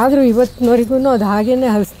 ಆದರೂ ಇವತ್ತಿನವರೆಗೂ ಅದು ಹಾಗೇ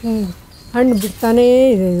ಹಲಸಿನ ಹಣ್ಣು ಬಿಡ್ತಾನೇ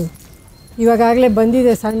ಇದೆ. ಇದು ಇವಾಗಲೇ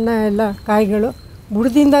ಬಂದಿದೆ ಸಣ್ಣ ಎಲ್ಲ ಕಾಯಿಗಳು,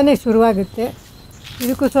 ಬುಡದಿಂದನೇ ಶುರುವಾಗುತ್ತೆ.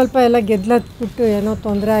 ಇದಕ್ಕೂ ಸ್ವಲ್ಪ ಎಲ್ಲ ಗೆದ್ಲತ್ಬಿಟ್ಟು ಏನೋ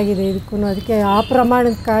ತೊಂದರೆ ಆಗಿದೆ ಇದಕ್ಕೂ. ಅದಕ್ಕೆ ಆ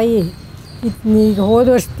ಪ್ರಮಾಣದ ಕಾಯಿ ಈಗ ಹೋದ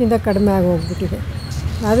ವರ್ಷದಿಂದ ಕಡಿಮೆ ಆಗೋಗ್ಬಿಟ್ಟಿದೆ.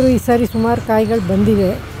 ಆದರೂ ಈ ಸಾರಿ ಸುಮಾರು ಕಾಯಿಗಳು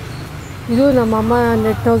ಬಂದಿವೆ. ಇದು ನಮ್ಮಮ್ಮ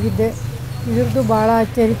ನೆಟ್ಟೋಗಿದ್ದೆ. ಇದ್ರದ್ದು ಭಾಳ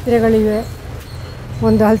ಚರಿತ್ರೆಗಳಿವೆ.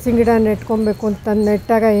 ಒಂದು ಹಲಸಿನ ಗಿಡ ನೆಟ್ಕೊಬೇಕು ಅಂತ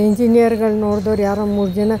ನೆಟ್ಟಾಗ ಇಂಜಿನಿಯರ್ಗಳು ನೋಡಿದವ್ರು ಯಾರೋ 3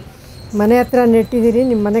 ಜನ ಮನೆ ಹತ್ರ ನೆಟ್ಟಿದ್ದೀರಿ,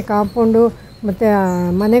 ನಿಮ್ಮ ಮನೆ ಕಾಂಪೌಂಡು ಮತ್ತು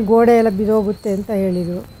ಮನೆ ಗೋಡೆ ಎಲ್ಲ ಬಿದ್ದೋಗುತ್ತೆ ಅಂತ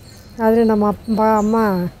ಹೇಳಿದರು. ಆದರೆ ನಮ್ಮ ಅಮ್ಮ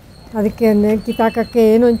ಅದಕ್ಕೆ ಕಿತ್ತಾಕೋಕ್ಕೆ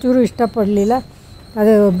ಏನೊಂಚೂರು ಇಷ್ಟಪಡಲಿಲ್ಲ.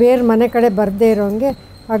 ಅದು ಬೇರೆ ಮನೆ ಕಡೆ ಬರದೇ ಇರೋಂಗೆ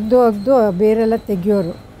ಅಗ್ದು ಬೇರೆಲ್ಲ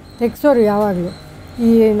ತೆಗ್ಸೋರು ಯಾವಾಗಲೂ. ಈ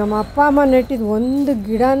ನಮ್ಮ ಅಪ್ಪ ಅಮ್ಮ ನೆಟ್ಟಿದ್ದು ಒಂದು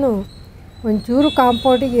ಗಿಡನೂ ಒಂಚೂರು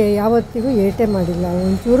ಕಾಂಪೌಂಡಿಗೆ ಯಾವತ್ತಿಗೂ ಏಟೆ ಮಾಡಿಲ್ಲ.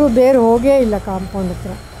 ಒಂಚೂರು ಬೇರೆ ಹೋಗೇ ಇಲ್ಲ ಕಾಂಪೌಂಡ್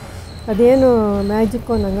ಹತ್ರ. ಅದೇನು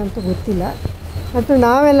ಮ್ಯಾಜಿಕ್ಕೋ ನನಗಂತೂ ಗೊತ್ತಿಲ್ಲ. ಮತ್ತು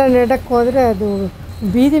ನಾವೆಲ್ಲ ನೆಡಕ್ಕೆ ಹೋದರೆ ಅದು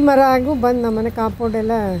ಬೀದಿ ಮರ ಆಗು ಬಂದು ನಮ್ಮನೆ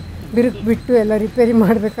ಕಾಂಪೌಂಡೆಲ್ಲ ಬಿಟ್ಟು ಎಲ್ಲ ರಿಪೇರಿ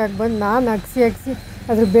ಮಾಡಬೇಕಾಗಿ ಬಂದು ನಾನು ಅಗ್ಸಿ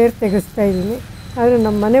ಅದ್ರ ಬೇರೆ ತೆಗೆಸ್ತಾಯಿದ್ದೀನಿ. ಆದರೆ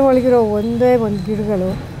ನಮ್ಮ ಮನೆ ಒಳಗಿರೋ ಒಂದೇ ಒಂದು ಗಿಡಗಳು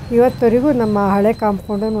ಇವತ್ತವರೆಗೂ ನಮ್ಮ ಹಳೆ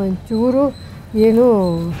ಕಾಂಪೌಂಡನ್ನು ಒಂಚೂರು ಏನೂ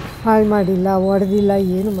ಹಾಳು ಮಾಡಿಲ್ಲ, ಒಡೆದಿಲ್ಲ,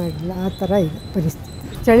 ಏನೂ ಮಾಡಿಲ್ಲ. ಆ ಥರ ಇದೆ ಪರಿಸ್ಥಿತಿ.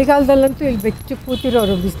 ಚಳಿಗಾಲದಲ್ಲಂತೂ ಇಲ್ಲಿ ಬೆಚ್ಚು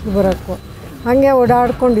ಕೂತಿರೋರು ಬಿಸಿಲು ಬರೋಕ್ಕೂ, ಹಾಗೆ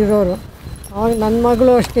ಓಡಾಡ್ಕೊಂಡಿರೋರು. ಅವಾಗ ನನ್ನ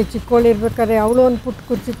ಮಗಳು ಅಷ್ಟೇ ಚಿಕ್ಕವಳಿರ್ಬೇಕಾದ್ರೆ ಅವಳು ಒಂದು ಪುಟ್ಟ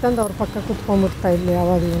ಕುರ್ಚಿ ತಂದು ಅವ್ರ ಪಕ್ಕ ಕೂತ್ಕೊಂಡ್ಬಿಡ್ತಾಯಿದ್ಲು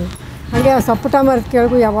ಯಾವಾಗಲೂ. ಹಾಗೆ ಆ ಸಪೋಟ ಮರದ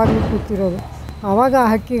ಕೆಳಗೂ ಯಾವಾಗಲೂ ಕೂತಿರೋರು. ಆವಾಗ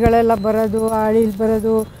ಹಕ್ಕಿಗಳೆಲ್ಲ ಬರೋದು, ಅಳಿಲು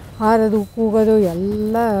ಬರೋದು, ಹಾರೋದು, ಕೂಗೋದು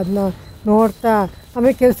ಎಲ್ಲ ಅದನ್ನ ನೋಡ್ತಾ.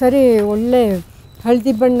 ಆಮೇಲೆ ಕೆಲವು ಸರಿ ಒಳ್ಳೆ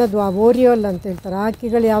ಹಳದಿ ಬಣ್ಣದ್ದು ಆ ಓರಿಯೋಲ್ ಅಂತ ಹೇಳ್ತಾರೆ, ಆ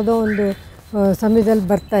ಹಕ್ಕಿಗಳು ಯಾವುದೋ ಒಂದು ಸಮಯದಲ್ಲಿ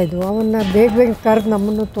ಬರ್ತಾಯಿದ್ವು. ಅವನ್ನ ಬೇಗ ಬೇಗ ಕರೆದು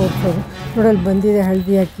ನಮ್ಮನ್ನು ತೋರಿಸೋದು, ನೋಡಲ್ಲಿ ಬಂದಿದೆ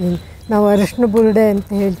ಹಳದಿ ಹಕ್ಕಿ. ನಾವು ಅರಶಿನ ಬುರುಡೆ ಅಂತ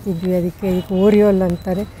ಹೇಳ್ತಿದ್ವಿ, ಅದಕ್ಕೆ ಓರಿಯೋಲ್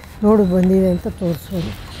ಅಂತಾರೆ, ನೋಡು ಬಂದಿದೆ ಅಂತ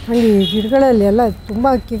ತೋರಿಸೋದು. ಹಾಗೆ ಈ ಗಿಡಗಳಲ್ಲಿ ಎಲ್ಲ ತುಂಬ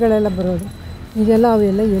ಹಕ್ಕಿಗಳೆಲ್ಲ ಬರೋದು. ಈಗೆಲ್ಲ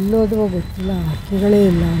ಅವೆಲ್ಲ ಎಲ್ಲೋದ್ವೋ ಗೊತ್ತಿಲ್ಲ, ಹಕ್ಕಿಗಳೇ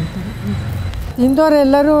ಇಲ್ಲ ಅಂತಾರೆ.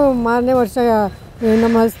 ತಿಂದವರೆಲ್ಲರೂ ಮಾರನೇ ವರ್ಷ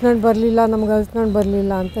ನಮ್ಮ ಹಲಸಿನಣ್ಣು ಬರಲಿಲ್ಲ, ನಮ್ಗೆ ಹಲಸಿನಣ್ಣು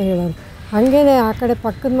ಬರಲಿಲ್ಲ ಅಂತ ಹೇಳೋರು. ಹಾಗೇ ಆ ಕಡೆ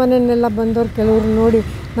ಪಕ್ಕದ ಮನೆಯನ್ನೆಲ್ಲ ಬಂದವರು ಕೆಲವರು ನೋಡಿ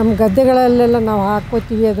ನಮ್ಮ ಗದ್ದೆಗಳಲ್ಲೆಲ್ಲ ನಾವು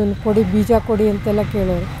ಹಾಕ್ಕೋತೀವಿ, ಅದನ್ನು ಕೊಡಿ, ಬೀಜ ಕೊಡಿ ಅಂತೆಲ್ಲ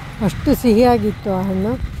ಕೇಳೋರು. ಅಷ್ಟು ಸಿಹಿಯಾಗಿತ್ತು ಆ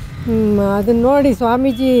ಹಣ್ಣು. ಅದನ್ನು ನೋಡಿ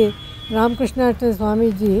ಸ್ವಾಮೀಜಿ, ರಾಮಕೃಷ್ಣ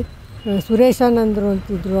ಸ್ವಾಮೀಜಿ ಸುರೇಶಾನಂದರು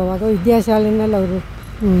ಅಂತಿದ್ರು, ಆವಾಗ ವಿದ್ಯಾಶಾಲೆಯಲ್ಲಿ ಅವರು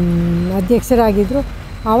ಅಧ್ಯಕ್ಷರಾಗಿದ್ದರು.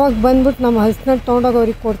 ಆವಾಗ ಬಂದ್ಬಿಟ್ಟು ನಮ್ಮ ಹಲಸಿನಣ್ಣು ತೊಗೊಂಡೋಗಿ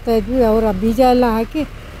ಅವ್ರಿಗೆ ಕೊಡ್ತಾಯಿದ್ವಿ. ಅವರು ಆ ಬೀಜ ಎಲ್ಲ ಹಾಕಿ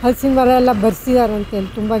ಹಲಸಿನ ಮರ ಎಲ್ಲ ಬರ್ಸಿದಾರಂತೇಳಿ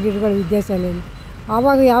ತುಂಬ ಗಿಡಗಳು ವಿದ್ಯಾಶಾಲೆಯಲ್ಲಿ.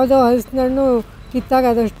 ಆವಾಗ ಯಾವುದೋ ಹಲಸಿನಣ್ಣು ಕಿತ್ತಾಗ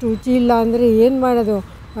ಅದಷ್ಟು ರುಚಿ ಇಲ್ಲ ಅಂದರೆ ಏನು ಮಾಡೋದು,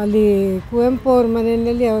 ಅಲ್ಲಿ ಕುವೆಂಪು ಅವ್ರ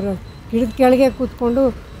ಮನೆಯಲ್ಲಿ ಅವರು ಗಿಡದ ಕೆಳಗೆ ಕೂತ್ಕೊಂಡು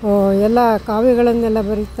ಎಲ್ಲ ಕಾವ್ಯಗಳನ್ನೆಲ್ಲ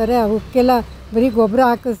ಬರೀತಾರೆ. ಅವಕ್ಕೆಲ್ಲ ಬರೀ ಗೊಬ್ಬರ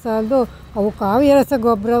ಹಾಕಿದ ಸಾಲದು, ಅವು ಕಾವ್ಯ ರಸ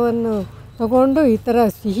ಗೊಬ್ಬರವನ್ನು ತಗೊಂಡು ಈ ಥರ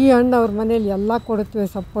ಸಿಹಿ ಹಣ್ಣು ಅವ್ರ ಮನೇಲಿ ಎಲ್ಲ ಕೊಡುತ್ತವೆ,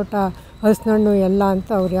 ಸಪೋಟ, ಹಲಸಿನಣ್ಣು ಎಲ್ಲ ಅಂತ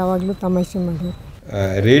ಅವ್ರು ಯಾವಾಗಲೂ ತಮಾಷೆ ಮಾಡೋರು.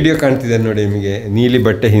 ರೇಡಿಯೋ ಕಾಣ್ತಿದೆ ನೋಡಿ ನಿಮಗೆ, ನೀಲಿ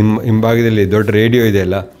ಬಟ್ಟೆ ಹಿಂಭಾಗದಲ್ಲಿ ದೊಡ್ಡ ರೇಡಿಯೋ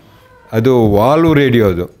ಇದೆಯಲ್ಲ, ಅದು ವಾಲ್ವ್ ರೇಡಿಯೋ.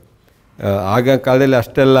 ಅದು ಆಗ ಕಾಲದಲ್ಲಿ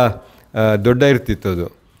ಅಷ್ಟೆಲ್ಲ ದೊಡ್ಡ ಇರ್ತಿತ್ತು ಅದು.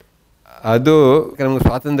 ಅದು ನಮಗೆ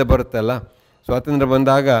ಸ್ವಾತಂತ್ರ್ಯ ಬರುತ್ತಲ್ಲ, ಸ್ವಾತಂತ್ರ್ಯ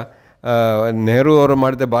ಬಂದಾಗ ನೆಹರು ಅವರು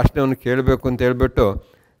ಮಾಡಿದ ಭಾಷಣವನ್ನು ಕೇಳಬೇಕು ಅಂತ ಹೇಳ್ಬಿಟ್ಟು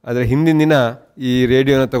ಅದರ ಹಿಂದಿನ ದಿನ ಈ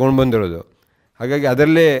ರೇಡಿಯೋನ ತೊಗೊಂಡು ಬಂದಿರೋದು. ಹಾಗಾಗಿ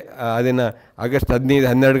ಅದರಲ್ಲೇ ಅದನ್ನು ಆಗಸ್ಟ್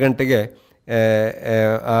 15-12 ಗಂಟೆಗೆ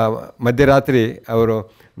ಮಧ್ಯರಾತ್ರಿ ಅವರು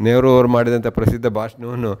ನೆಹರು ಅವರು ಮಾಡಿದಂಥ ಪ್ರಸಿದ್ಧ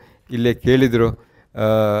ಭಾಷಣವನ್ನು ಇಲ್ಲೇ ಕೇಳಿದರು.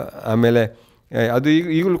 ಆಮೇಲೆ ಅದು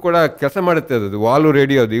ಈಗಲೂ ಕೂಡ ಕೆಲಸ ಮಾಡುತ್ತೆ, ಅದು ವಾಲ್ವ್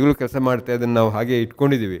ರೇಡಿಯೋ, ಅದು ಈಗಲೂ ಕೆಲಸ ಮಾಡುತ್ತೆ. ಅದನ್ನು ನಾವು ಹಾಗೆ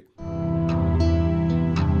ಇಟ್ಕೊಂಡಿದ್ದೀವಿ.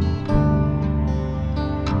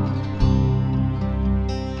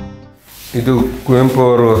 ಇದು ಕುವೆಂಪು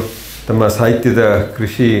ಅವರು ತಮ್ಮ ಸಾಹಿತ್ಯದ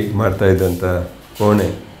ಕೃಷಿ ಮಾಡ್ತಾಯಿದ್ದಂಥ ಕೋಣೆ.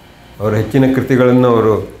 ಅವರ ಹೆಚ್ಚಿನ ಕೃತಿಗಳನ್ನು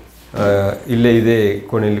ಅವರು ಇಲ್ಲೇ ಇದೇ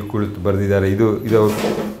ಕೋಣೆಯಲ್ಲಿ ಕುಳಿತು ಬರೆದಿದ್ದಾರೆ. ಇದು ಅವರು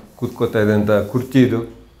ಕೂತ್ಕೋತಾ ಇದ್ದಂಥ ಕುರ್ಚಿ,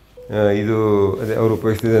 ಇದು ಅದೇ ಅವರು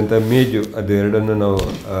ಉಪಯೋಗಿಸಿದಂಥ ಮೇಜು, ಅದು ಎರಡನ್ನು ನಾವು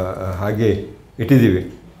ಹಾಗೆ ಇಟ್ಟಿದ್ದೀವಿ.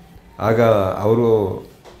 ಆಗ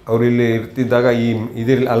ಅವರು ಇಲ್ಲಿ ಇರ್ತಿದ್ದಾಗ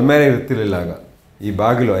ಇದರಲ್ಲಿ ಅಲ್ಮೇರೆ ಇರ್ತಿರಲಿಲ್ಲ. ಆಗ ಈ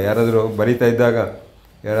ಬಾಗಿಲು ಯಾರಾದರೂ ಬರಿತಾ ಇದ್ದಾಗ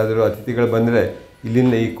ಯಾರಾದರೂ ಅತಿಥಿಗಳು ಬಂದರೆ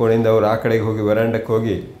ಇಲ್ಲಿಂದ ಈ ಕೋಣೆಯಿಂದ ಅವರು ಆ ಕಡೆಗೆ ಹೋಗಿ ವರಾಂಡಕ್ಕೆ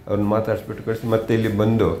ಹೋಗಿ ಅವ್ರನ್ನ ಮಾತಾಡಿಸ್ಬಿಟ್ಟು ಕಳಿಸಿ ಮತ್ತೆ ಇಲ್ಲಿ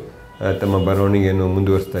ಬಂದು ತಮ್ಮ ಬರವಣಿಗೆಯನ್ನು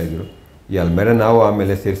ಮುಂದುವರಿಸ್ತಾಯಿದ್ರು. ಈ ಅಲ್ಮೇರೆ ನಾವು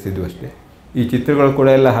ಆಮೇಲೆ ಸೇರಿಸಿದ್ವು ಅಷ್ಟೇ. ಈ ಚಿತ್ರಗಳು ಕೂಡ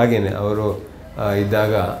ಎಲ್ಲ ಹಾಗೇನೆ, ಅವರು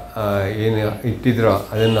ಇದ್ದಾಗ ಏನು ಇಟ್ಟಿದ್ರೋ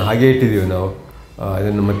ಅದನ್ನು ಹಾಗೇ ಇಟ್ಟಿದ್ದೀವಿ ನಾವು.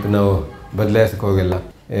 ಅದನ್ನು ಮತ್ತೆ ನಾವು ಬದಲಾಯಿಸಕ್ಕೆ ಹೋಗಿಲ್ಲ.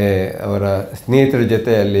 ಅವರ ಸ್ನೇಹಿತರ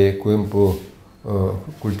ಜೊತೆ ಅಲ್ಲಿ ಕುವೆಂಪು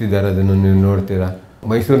ಕುಳಿತಿದ್ದಾರೆ, ಅದನ್ನು ನೀವು ನೋಡ್ತೀರಾ.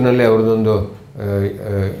 ಮೈಸೂರಿನಲ್ಲೇ ಅವ್ರದ್ದೊಂದು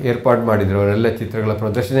ಏರ್ಪಾಡು ಮಾಡಿದರು, ಅವರೆಲ್ಲ ಚಿತ್ರಗಳ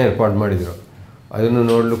ಪ್ರದರ್ಶನ ಏರ್ಪಾಡು ಮಾಡಿದರು. ಅದನ್ನು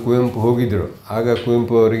ನೋಡಲು ಕುವೆಂಪು ಹೋಗಿದ್ದರು. ಆಗ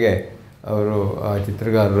ಕುವೆಂಪು ಅವರಿಗೆ ಅವರು ಆ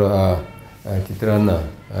ಚಿತ್ರಗಾರರು ಆ ಚಿತ್ರವನ್ನು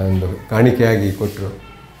ಒಂದು ಕಾಣಿಕೆಯಾಗಿ ಕೊಟ್ಟರು.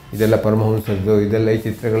 ಇದೆಲ್ಲ ಪರಮಹಂಸದ್ದು, ಇದೆಲ್ಲ ಈ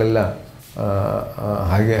ಚಿತ್ರಗಳೆಲ್ಲ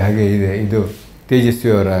ಹಾಗೆ ಇದೆ. ಇದು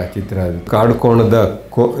ತೇಜಸ್ವಿ ಅವರ ಚಿತ್ರ, ಅದು ಕಾಡು ಕೋಣದ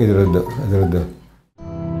ಅದರದ್ದು.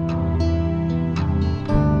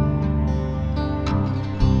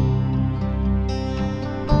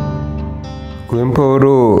 ಕುವೆಂಪು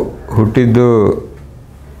ಅವರು ಹುಟ್ಟಿದ್ದು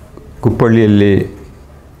ಕುಪ್ಪಳ್ಳಿಯಲ್ಲಿ.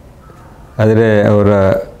 ಆದರೆ ಅವರ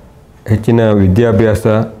ಹೆಚ್ಚಿನ ವಿದ್ಯಾಭ್ಯಾಸ,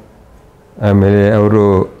 ಆಮೇಲೆ ಅವರು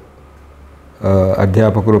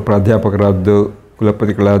ಪ್ರಾಧ್ಯಾಪಕರಾದ್ದು,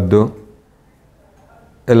 ಕುಲಪತಿಗಳಾದ್ದು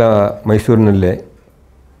ಎಲ್ಲ ಮೈಸೂರಿನಲ್ಲೇ.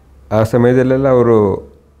 ಆ ಸಮಯದಲ್ಲೆಲ್ಲ ಅವರು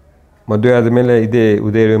ಮದುವೆ ಆದಮೇಲೆ ಇದೇ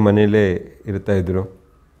ಉದಯರವಿ ಮನೆಯಲ್ಲೇ ಇರ್ತಾಯಿದ್ರು.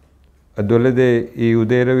 ಅದಲ್ಲದೆ ಈ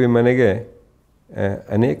ಉದಯರವಿ ಮನೆಗೆ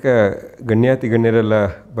ಅನೇಕ ಗಣ್ಯರೆಲ್ಲ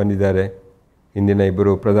ಬಂದಿದ್ದಾರೆ. ಇಂದಿನ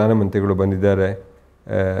 2 ಪ್ರಧಾನಮಂತ್ರಿಗಳು ಬಂದಿದ್ದಾರೆ,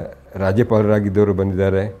 ರಾಜ್ಯಪಾಲರಾಗಿದ್ದವರು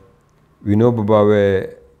ಬಂದಿದ್ದಾರೆ, ವಿನೋಬ ಭಾವೆ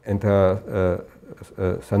ಅಂಥ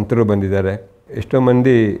ಸಂತರು ಬಂದಿದ್ದಾರೆ. ಎಷ್ಟೋ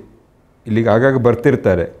ಮಂದಿ ಇಲ್ಲಿಗೆ ಆಗಾಗ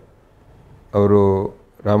ಬರ್ತಿರ್ತಾರೆ. ಅವರು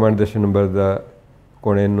ರಾಮಾಯಣ ದರ್ಶನ ಬರೆದ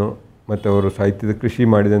ಕೋಣೆಯನ್ನು ಮತ್ತು ಅವರು ಸಾಹಿತ್ಯದ ಕೃಷಿ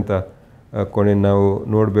ಮಾಡಿದಂಥ ಕೋಣೆಯನ್ನು ನಾವು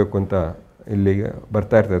ನೋಡಬೇಕು ಅಂತ ಇಲ್ಲಿಗೆ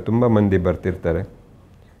ಬರ್ತಾಯಿರ್ತಾರೆ. ತುಂಬ ಮಂದಿ ಬರ್ತಿರ್ತಾರೆ.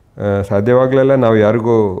 ಸಾಧ್ಯವಾಗಲೆಲ್ಲ ನಾವು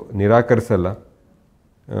ಯಾರಿಗೂ ನಿರಾಕರಿಸಲ್ಲ.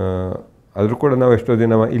 ಆದರೂ ಕೂಡ ನಾವು ಎಷ್ಟೋ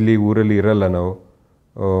ದಿನ ಇಲ್ಲಿ ಊರಲ್ಲಿ ಇರಲ್ಲ. ನಾವು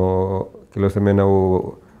ಕೆಲವು ಸಮಯ ನಾವು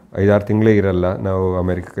 5-6 ತಿಂಗಳೇ ಇರಲ್ಲ. ನಾವು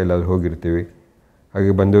ಅಮೇರಿಕಕ್ಕೆಲ್ಲಾದರೂ ಹೋಗಿರ್ತೀವಿ.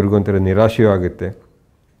 ಹಾಗೆ ಬಂದವ್ರಿಗೂ ಒಂಥರ ನಿರಾಶೆಯೂ ಆಗುತ್ತೆ.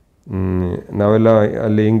 ನಾವೆಲ್ಲ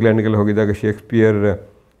ಅಲ್ಲಿ ಇಂಗ್ಲೆಂಡ್ಗೆಲ್ಲ ಹೋಗಿದ್ದಾಗ ಶೇಕ್ಸ್ಪಿಯರ್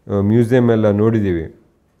ಮ್ಯೂಸಿಯಮ್ ಎಲ್ಲ ನೋಡಿದ್ದೀವಿ,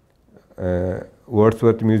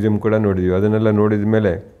 ವರ್ಡ್ಸ್ವರ್ತ್ ಮ್ಯೂಸಿಯಮ್ ಕೂಡ ನೋಡಿದ್ದೀವಿ. ಅದನ್ನೆಲ್ಲ ನೋಡಿದ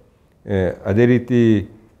ಮೇಲೆ ಅದೇ ರೀತಿ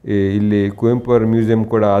ಇಲ್ಲಿ ಕುವೆಂಪು ಅವರ ಮ್ಯೂಸಿಯಂ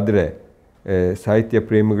ಕೂಡ ಆದರೆ ಸಾಹಿತ್ಯ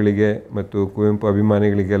ಪ್ರೇಮಿಗಳಿಗೆ ಮತ್ತು ಕುವೆಂಪು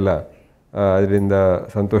ಅಭಿಮಾನಿಗಳಿಗೆಲ್ಲ ಅದರಿಂದ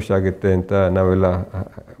ಸಂತೋಷ ಆಗುತ್ತೆ ಅಂತ ನಾವೆಲ್ಲ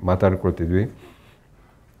ಮಾತಾಡ್ಕೊಳ್ತಿದ್ವಿ.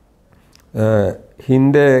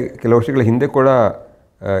 ಹಿಂದೆ ಕೆಲವು ವರ್ಷಗಳ ಹಿಂದೆ ಕೂಡ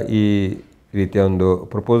ಈ ರೀತಿಯ ಒಂದು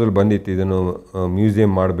ಪ್ರಪೋಸಲ್ ಬಂದಿತ್ತು, ಇದನ್ನು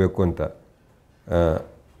ಮ್ಯೂಸಿಯಂ ಮಾಡಬೇಕು ಅಂತ.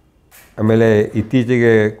 ಆಮೇಲೆ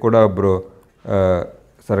ಇತ್ತೀಚೆಗೆ ಕೂಡ ಒಬ್ಬರು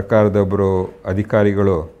ಸರ್ಕಾರದೊಬ್ಬರು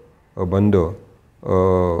ಅಧಿಕಾರಿಗಳು ಬಂದು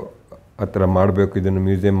ಆ ಥರ ಮಾಡಬೇಕು, ಇದನ್ನು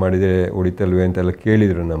ಮ್ಯೂಸಿಯಂ ಮಾಡಿದರೆ ಉಳಿತಲ್ವೇ ಅಂತೆಲ್ಲ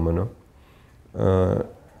ಕೇಳಿದರು ನಮ್ಮನ್ನು.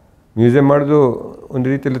 ಮ್ಯೂಸಿಯಂ ಮಾಡೋದು ಒಂದು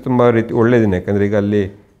ರೀತಿಯಲ್ಲಿ ತುಂಬ ಒಳ್ಳೆಯದಿದೆ. ಯಾಕಂದರೆ ಈಗ ಅಲ್ಲಿ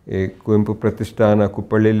ಕುವೆಂಪು ಪ್ರತಿಷ್ಠಾನ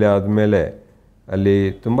ಕುಪ್ಪಳ್ಳಿಯಲ್ಲಿ ಆದಮೇಲೆ ಅಲ್ಲಿ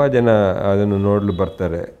ತುಂಬ ಜನ ಅದನ್ನು ನೋಡಲು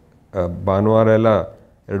ಬರ್ತಾರೆ. ಭಾನುವಾರ ಎಲ್ಲ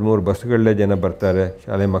 2-3 ಬಸ್ಗಳಲ್ಲೇ ಜನ ಬರ್ತಾರೆ,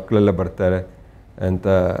 ಶಾಲೆ ಮಕ್ಕಳೆಲ್ಲ ಬರ್ತಾರೆ ಅಂತ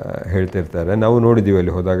ಹೇಳ್ತಿರ್ತಾರೆ. ನಾವು ನೋಡಿದ್ದೀವಿ,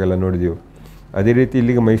 ಅಲ್ಲಿ ಹೋದಾಗೆಲ್ಲ ನೋಡಿದ್ದೀವಿ. ಅದೇ ರೀತಿ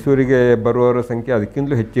ಇಲ್ಲಿಗೆ ಮೈಸೂರಿಗೆ ಬರುವವರ ಸಂಖ್ಯೆ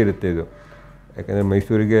ಅದಕ್ಕಿಂತಲೂ ಹೆಚ್ಚಿರುತ್ತೆ ಇದು. ಯಾಕಂದರೆ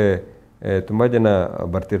ಮೈಸೂರಿಗೆ ತುಂಬ ಜನ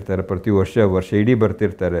ಬರ್ತಿರ್ತಾರೆ, ಪ್ರತಿ ವರ್ಷ ಇಡೀ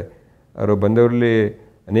ಬರ್ತಿರ್ತಾರೆ. ಅವರು ಬಂದವರಲ್ಲಿ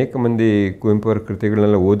ಅನೇಕ ಮಂದಿ ಕುವೆಂಪು ಅವರ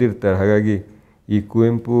ಕೃತಿಗಳನ್ನೆಲ್ಲ ಓದಿರ್ತಾರೆ. ಹಾಗಾಗಿ ಈ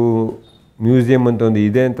ಕುವೆಂಪು ಮ್ಯೂಸಿಯಂ ಅಂತ ಒಂದು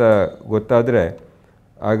ಇದೆ ಅಂತ ಗೊತ್ತಾದರೆ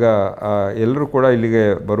ಆಗ ಎಲ್ಲರೂ ಕೂಡ ಇಲ್ಲಿಗೆ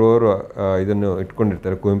ಬರುವವರು ಇದನ್ನು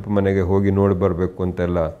ಇಟ್ಕೊಂಡಿರ್ತಾರೆ, ಕುವೆಂಪು ಮನೆಗೆ ಹೋಗಿ ನೋಡಿ ಬರಬೇಕು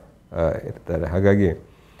ಅಂತೆಲ್ಲ ಇರ್ತಾರೆ. ಹಾಗಾಗಿ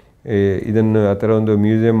ಇದನ್ನು ಆ ಥರ ಒಂದು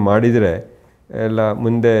ಮ್ಯೂಸಿಯಂ ಮಾಡಿದರೆ ಎಲ್ಲ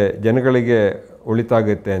ಮುಂದೆ ಜನಗಳಿಗೆ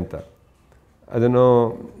ಒಳಿತಾಗುತ್ತೆ ಅಂತ. ಅದನ್ನು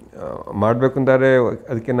ಮಾಡಬೇಕು ಅಂತಾರೆ.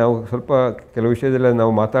 ಅದಕ್ಕೆ ನಾವು ಸ್ವಲ್ಪ ಕೆಲವು ವಿಷಯದಲ್ಲ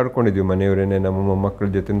ನಾವು ಮಾತಾಡ್ಕೊಂಡಿದ್ವಿ, ಮನೆಯವರೇನೆ ನಮ್ಮ ಮೊಮ್ಮಕ್ಕಳ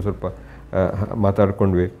ಜೊತೆ ಸ್ವಲ್ಪ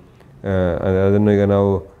ಮಾತಾಡ್ಕೊಂಡ್ವಿ. ಅದನ್ನು ಈಗ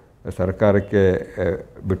ನಾವು ಸರ್ಕಾರಕ್ಕೆ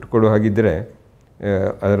ಬಿಟ್ಟುಕೊಡೋ ಹಾಗಿದ್ದರೆ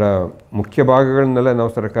ಅದರ ಮುಖ್ಯ ಭಾಗಗಳನ್ನೆಲ್ಲ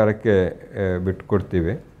ನಾವು ಸರ್ಕಾರಕ್ಕೆ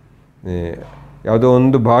ಬಿಟ್ಟುಕೊಡ್ತೀವಿ. ಯಾವುದೋ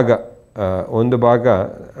ಒಂದು ಭಾಗ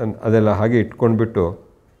ಅದೆಲ್ಲ ಹಾಗೆ ಇಟ್ಕೊಂಡ್ಬಿಟ್ಟು,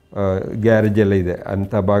 ಗ್ಯಾರೇಜ್ ಎಲ್ಲ ಇದೆ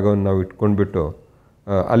ಅಂಥ ಭಾಗವನ್ನು ನಾವು ಇಟ್ಕೊಂಡ್ಬಿಟ್ಟು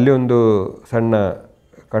ಅಲ್ಲಿ ಒಂದು ಸಣ್ಣ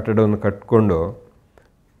ಕಟ್ಟಡವನ್ನು ಕಟ್ಕೊಂಡು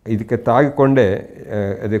ಇದಕ್ಕೆ ತಾಗಿಕೊಂಡೇ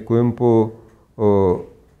ಅದೇ ಕುವೆಂಪು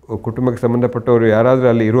ಕುಟುಂಬಕ್ಕೆ ಸಂಬಂಧಪಟ್ಟವರು ಯಾರಾದರೂ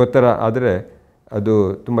ಅಲ್ಲಿ ಇರೋ ಥರ ಆದರೆ ಅದು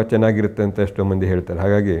ತುಂಬ ಚೆನ್ನಾಗಿರುತ್ತೆ ಅಂತ ಎಷ್ಟೋ ಮಂದಿ ಹೇಳ್ತಾರೆ.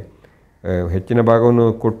 ಹಾಗಾಗಿ ಹೆಚ್ಚಿನ ಭಾಗವನ್ನು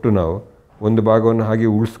ಕೊಟ್ಟು ನಾವು ಒಂದು ಭಾಗವನ್ನು ಹಾಗೆ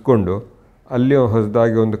ಉಳಿಸ್ಕೊಂಡು ಅಲ್ಲಿ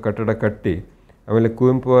ಹೊಸದಾಗಿ ಒಂದು ಕಟ್ಟಡ ಕಟ್ಟಿ, ಆಮೇಲೆ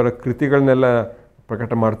ಕುವೆಂಪು ಅವರ ಕೃತಿಗಳನ್ನೆಲ್ಲ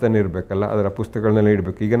ಪ್ರಕಟ ಮಾಡ್ತಾನೆ ಇರಬೇಕಲ್ಲ, ಅದರ ಪುಸ್ತಕಗಳನ್ನೆಲ್ಲ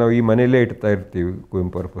ಇಡಬೇಕು. ಈಗ ನಾವು ಈ ಮನೆಯಲ್ಲೇ ಇಡ್ತಾ ಇರ್ತೀವಿ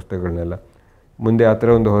ಕುವೆಂಪು ಅವರ ಪುಸ್ತಕಗಳನ್ನೆಲ್ಲ. ಮುಂದೆ ಆ ಥರ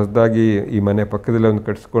ಒಂದು ಹೊಸದಾಗಿ ಈ ಮನೆ ಪಕ್ಕದಲ್ಲೇ ಒಂದು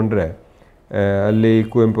ಕಟ್ಸ್ಕೊಂಡ್ರೆ ಅಲ್ಲಿ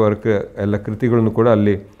ಕುವೆಂಪು ಅವರ ಎಲ್ಲ ಕೃತಿಗಳನ್ನು ಕೂಡ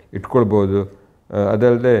ಅಲ್ಲಿ ಇಟ್ಕೊಳ್ಬೋದು.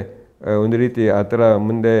 ಅದಲ್ಲದೆ ಒಂದು ರೀತಿ ಆ ಥರ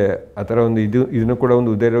ಮುಂದೆ ಆ ಥರ ಒಂದು ಇದನ್ನು ಕೂಡ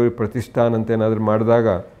ಒಂದು ಉದಯರವಿ ಪ್ರತಿಷ್ಠಾನ ಅಂತ ಏನಾದರೂ ಮಾಡಿದಾಗ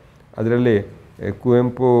ಅದರಲ್ಲಿ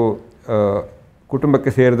ಕುವೆಂಪು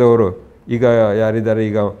ಕುಟುಂಬಕ್ಕೆ ಸೇರಿದವರು ಈಗ ಯಾರಿದ್ದಾರೆ,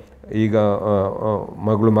 ಈಗ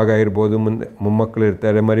ಮಗ ಇರ್ಬೋದು, ಮುಂದೆ ಮೊಮ್ಮಕ್ಕಳು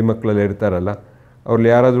ಇರ್ತಾರೆ, ಮರಿಮಕ್ಕಳೆಲ್ಲ ಇರ್ತಾರಲ್ಲ, ಅವ್ರಲ್ಲಿ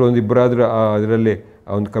ಯಾರಾದರೂ ಒಂದು ಇಬ್ಬರಾದರೂ ಅದರಲ್ಲಿ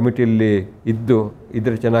ಆ ಒಂದು ಕಮಿಟಿಯಲ್ಲಿ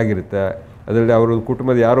ಇದ್ದರೆ ಚೆನ್ನಾಗಿರುತ್ತೆ. ಅದರಲ್ಲಿ ಅವರ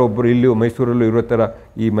ಕುಟುಂಬದ ಯಾರೋ ಒಬ್ಬರು ಇಲ್ಲಿಯೂ ಮೈಸೂರಲ್ಲೂ ಇರೋ ಥರ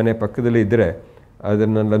ಈ ಮನೆ ಪಕ್ಕದಲ್ಲಿ ಇದ್ದರೆ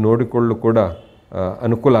ಅದನ್ನೆಲ್ಲ ನೋಡಿಕೊಳ್ಳಲು ಕೂಡ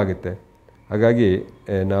ಅನುಕೂಲ ಆಗುತ್ತೆ. ಹಾಗಾಗಿ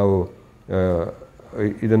ನಾವು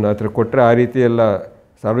ಇದನ್ನು ಆ ಥರ ಕೊಟ್ಟರೆ ಆ ರೀತಿ ಎಲ್ಲ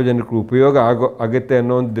ಸಾರ್ವಜನಿಕರು ಉಪಯೋಗ ಆಗುತ್ತೆ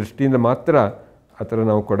ಅನ್ನೋ ಒಂದು ದೃಷ್ಟಿಯಿಂದ ಮಾತ್ರ ಆ ಥರ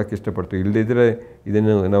ನಾವು ಕೊಡೋಕ್ಕೆ ಇಷ್ಟಪಡ್ತೀವಿ. ಇಲ್ಲದಿದ್ದರೆ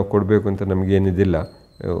ಇದನ್ನು ನಾವು ಕೊಡಬೇಕು ಅಂತ ನಮಗೇನಿದಿಲ್ಲ.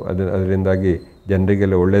 ಅದರಿಂದಾಗಿ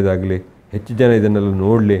ಜನರಿಗೆಲ್ಲ ಒಳ್ಳೆಯದಾಗಲಿ, ಹೆಚ್ಚು ಜನ ಇದನ್ನೆಲ್ಲ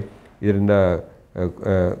ನೋಡಲಿ, ಇದರಿಂದ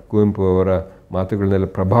ಕುವೆಂಪು ಅವರ ಮಾತುಗಳನ್ನೆಲ್ಲ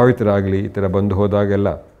ಪ್ರಭಾವಿತರಾಗಲಿ. ಈ ಥರ ಬಂದು ಹೋದಾಗೆಲ್ಲ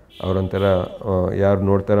ಅವರೊಂಥರ ಯಾರು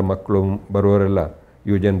ನೋಡ್ತಾರೆ, ಮಕ್ಕಳು ಬರುವವರೆಲ್ಲ,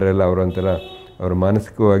 ಯುವ ಜನರೆಲ್ಲ ಅವರ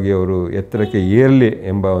ಮಾನಸಿಕವಾಗಿ ಅವರು ಎತ್ತರಕ್ಕೆ ಏರಲಿ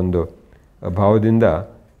ಎಂಬ ಒಂದು ಭಾವದಿಂದ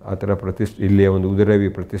ಆ ಥರ ಇಲ್ಲಿಯ ಒಂದು ಉದಯರವಿ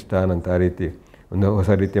ಪ್ರತಿಷ್ಠಾನ ಅಂತ ಆ ರೀತಿ ಒಂದು ಹೊಸ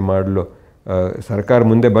ರೀತಿ ಮಾಡಲು ಸರ್ಕಾರ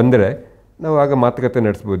ಮುಂದೆ ಬಂದರೆ ನಾವು ಆಗ ಮಾತುಕತೆ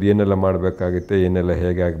ನಡೆಸ್ಬೋದು, ಏನೆಲ್ಲ ಮಾಡಬೇಕಾಗುತ್ತೆ, ಏನೆಲ್ಲ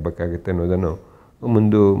ಹೇಗೆ ಆಗಬೇಕಾಗುತ್ತೆ ಅನ್ನೋದನ್ನು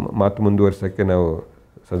ಮುಂದುವರಿಸೋಕ್ಕೆ ನಾವು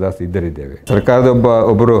ಸದಾ ಸಿದ್ಧರಿದ್ದೇವೆ. ಸರ್ಕಾರದ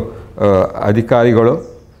ಒಬ್ಬರು ಅಧಿಕಾರಿಗಳು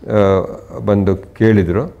ಬಂದು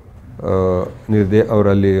ಕೇಳಿದರು.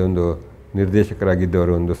 ಅವರಲ್ಲಿ ಒಂದು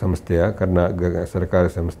ನಿರ್ದೇಶಕರಾಗಿದ್ದವರು ಒಂದು ಸಂಸ್ಥೆಯ ಸರ್ಕಾರಿ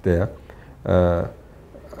ಸಂಸ್ಥೆಯ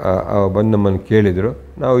ಬಂದು ನಮ್ಮನ್ನು ಕೇಳಿದರು.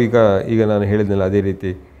 ನಾವು ಈಗ ನಾನು ಹೇಳಿದ್ನಲ್ಲ ಅದೇ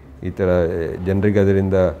ರೀತಿ ಈ ಥರ ಜನರಿಗೆ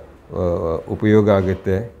ಅದರಿಂದ ಉಪಯೋಗ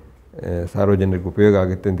ಆಗುತ್ತೆ, ಸಾರ್ವಜನಿಕರಿಗೆ ಉಪಯೋಗ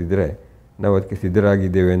ಆಗುತ್ತೆ ಅಂತಿದ್ದರೆ ನಾವು ಅದಕ್ಕೆ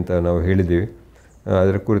ಸಿದ್ಧರಾಗಿದ್ದೇವೆ ಅಂತ ನಾವು ಹೇಳಿದ್ದೀವಿ.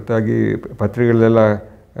 ಅದರ ಕುರಿತಾಗಿ ಪತ್ರಿಕೆಗಳೆಲ್ಲ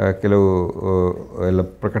ಕೆಲವು ಎಲ್ಲ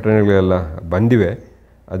ಪ್ರಕಟಣೆಗಳೆಲ್ಲ ಬಂದಿವೆ.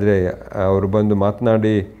 ಆದರೆ ಅವರು ಬಂದು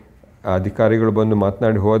ಮಾತನಾಡಿ, ಅಧಿಕಾರಿಗಳು ಬಂದು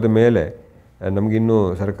ಮಾತನಾಡಿ ಹೋದ ಮೇಲೆ ನಮಗಿನ್ನೂ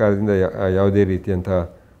ಸರ್ಕಾರದಿಂದ ಯಾವುದೇ ರೀತಿಯಂಥ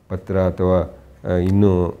ಪತ್ರ ಅಥವಾ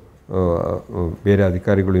ಇನ್ನೂ ಬೇರೆ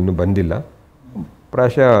ಅಧಿಕಾರಿಗಳು ಇನ್ನೂ ಬಂದಿಲ್ಲ.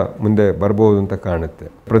 ಪ್ರಾಯಶಃ ಮುಂದೆ ಬರ್ಬೋದು ಅಂತ ಕಾಣುತ್ತೆ.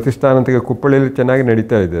 ಪ್ರತಿಷ್ಠಾನ ಅಂತ ಕುಪ್ಪಳ್ಳಿಯಲ್ಲಿ ಚೆನ್ನಾಗಿ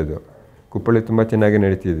ನಡೀತಾ ಇದೆ. ಅದು ಕುಪ್ಪಳ್ಳಿ ತುಂಬ ಚೆನ್ನಾಗಿ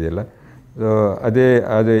ನಡೀತಿದೆಯಲ್ಲ, ಅದೇ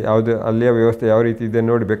ಯಾವುದು ಅಲ್ಲಿಯ ವ್ಯವಸ್ಥೆ ಯಾವ ರೀತಿ ಇದೆ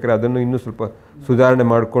ನೋಡಿ, ಬೇಕಾದ್ರೆ ಅದನ್ನು ಇನ್ನೂ ಸ್ವಲ್ಪ ಸುಧಾರಣೆ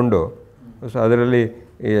ಮಾಡಿಕೊಂಡು ಅದರಲ್ಲಿ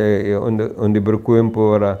ಒಂದಿಬ್ಬರು ಕುವೆಂಪು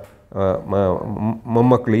ಅವರ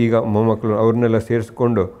ಮೊಮ್ಮಕ್ಕಳು ಅವ್ರನ್ನೆಲ್ಲ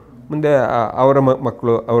ಸೇರಿಸ್ಕೊಂಡು ಮುಂದೆ ಅವರ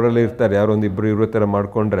ಮಕ್ಕಳು ಅವರೆಲ್ಲ ಇರ್ತಾರೆ, ಯಾರೋ ಒಂದಿಬ್ಬರು ಇರೋ ಥರ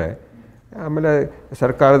ಮಾಡಿಕೊಂಡ್ರೆ ಆಮೇಲೆ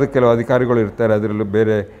ಸರ್ಕಾರದ ಕೆಲವು ಅಧಿಕಾರಿಗಳು ಇರ್ತಾರೆ, ಅದರಲ್ಲೂ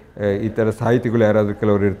ಬೇರೆ ಈ ಥರ ಸಾಹಿತಿಗಳು ಯಾರಾದರೂ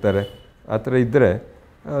ಕೆಲವರು ಇರ್ತಾರೆ. ಆ ಥರ ಇದ್ದರೆ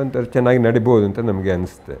ಒಂಥರ ಚೆನ್ನಾಗಿ ನಡಿಬೋದು ಅಂತ ನಮಗೆ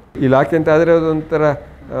ಅನಿಸುತ್ತೆ. ಇಲಾಖೆ ಅಂತ ಆದರೆ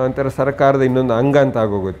ಒಂಥರ ಸರ್ಕಾರದ ಇನ್ನೊಂದು ಅಂಗ ಅಂತ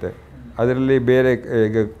ಆಗೋಗುತ್ತೆ. ಅದರಲ್ಲಿ ಬೇರೆ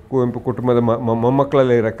ಈಗ ಕುವೆಂಪು ಕುಟುಂಬದ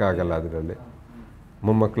ಮೊಮ್ಮಕ್ಕಳಲ್ಲೇ ಇರೋಕ್ಕಾಗಲ್ಲ, ಅದರಲ್ಲಿ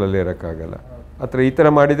ಮೊಮ್ಮಕ್ಕಳಲ್ಲೇ ಇರೋಕ್ಕಾಗಲ್ಲ. ಈ ಥರ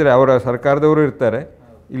ಮಾಡಿದರೆ ಅವರ ಸರ್ಕಾರದವರು ಇರ್ತಾರೆ,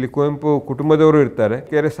 ಇಲ್ಲಿ ಕುವೆಂಪು ಕುಟುಂಬದವರು ಇರ್ತಾರೆ,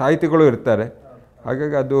 ಬೇರೆ ಸಾಹಿತಿಗಳು ಇರ್ತಾರೆ.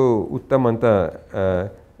 ಹಾಗಾಗಿ ಅದು ಉತ್ತಮ ಅಂತ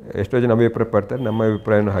ಎಷ್ಟೋ ಜನ ಅಭಿಪ್ರಾಯ ಪಡ್ತಾರೆ. ನಮ್ಮ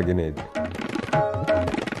ಅಭಿಪ್ರಾಯನೂ ಹಾಗೆಯೇ ಇದೆ.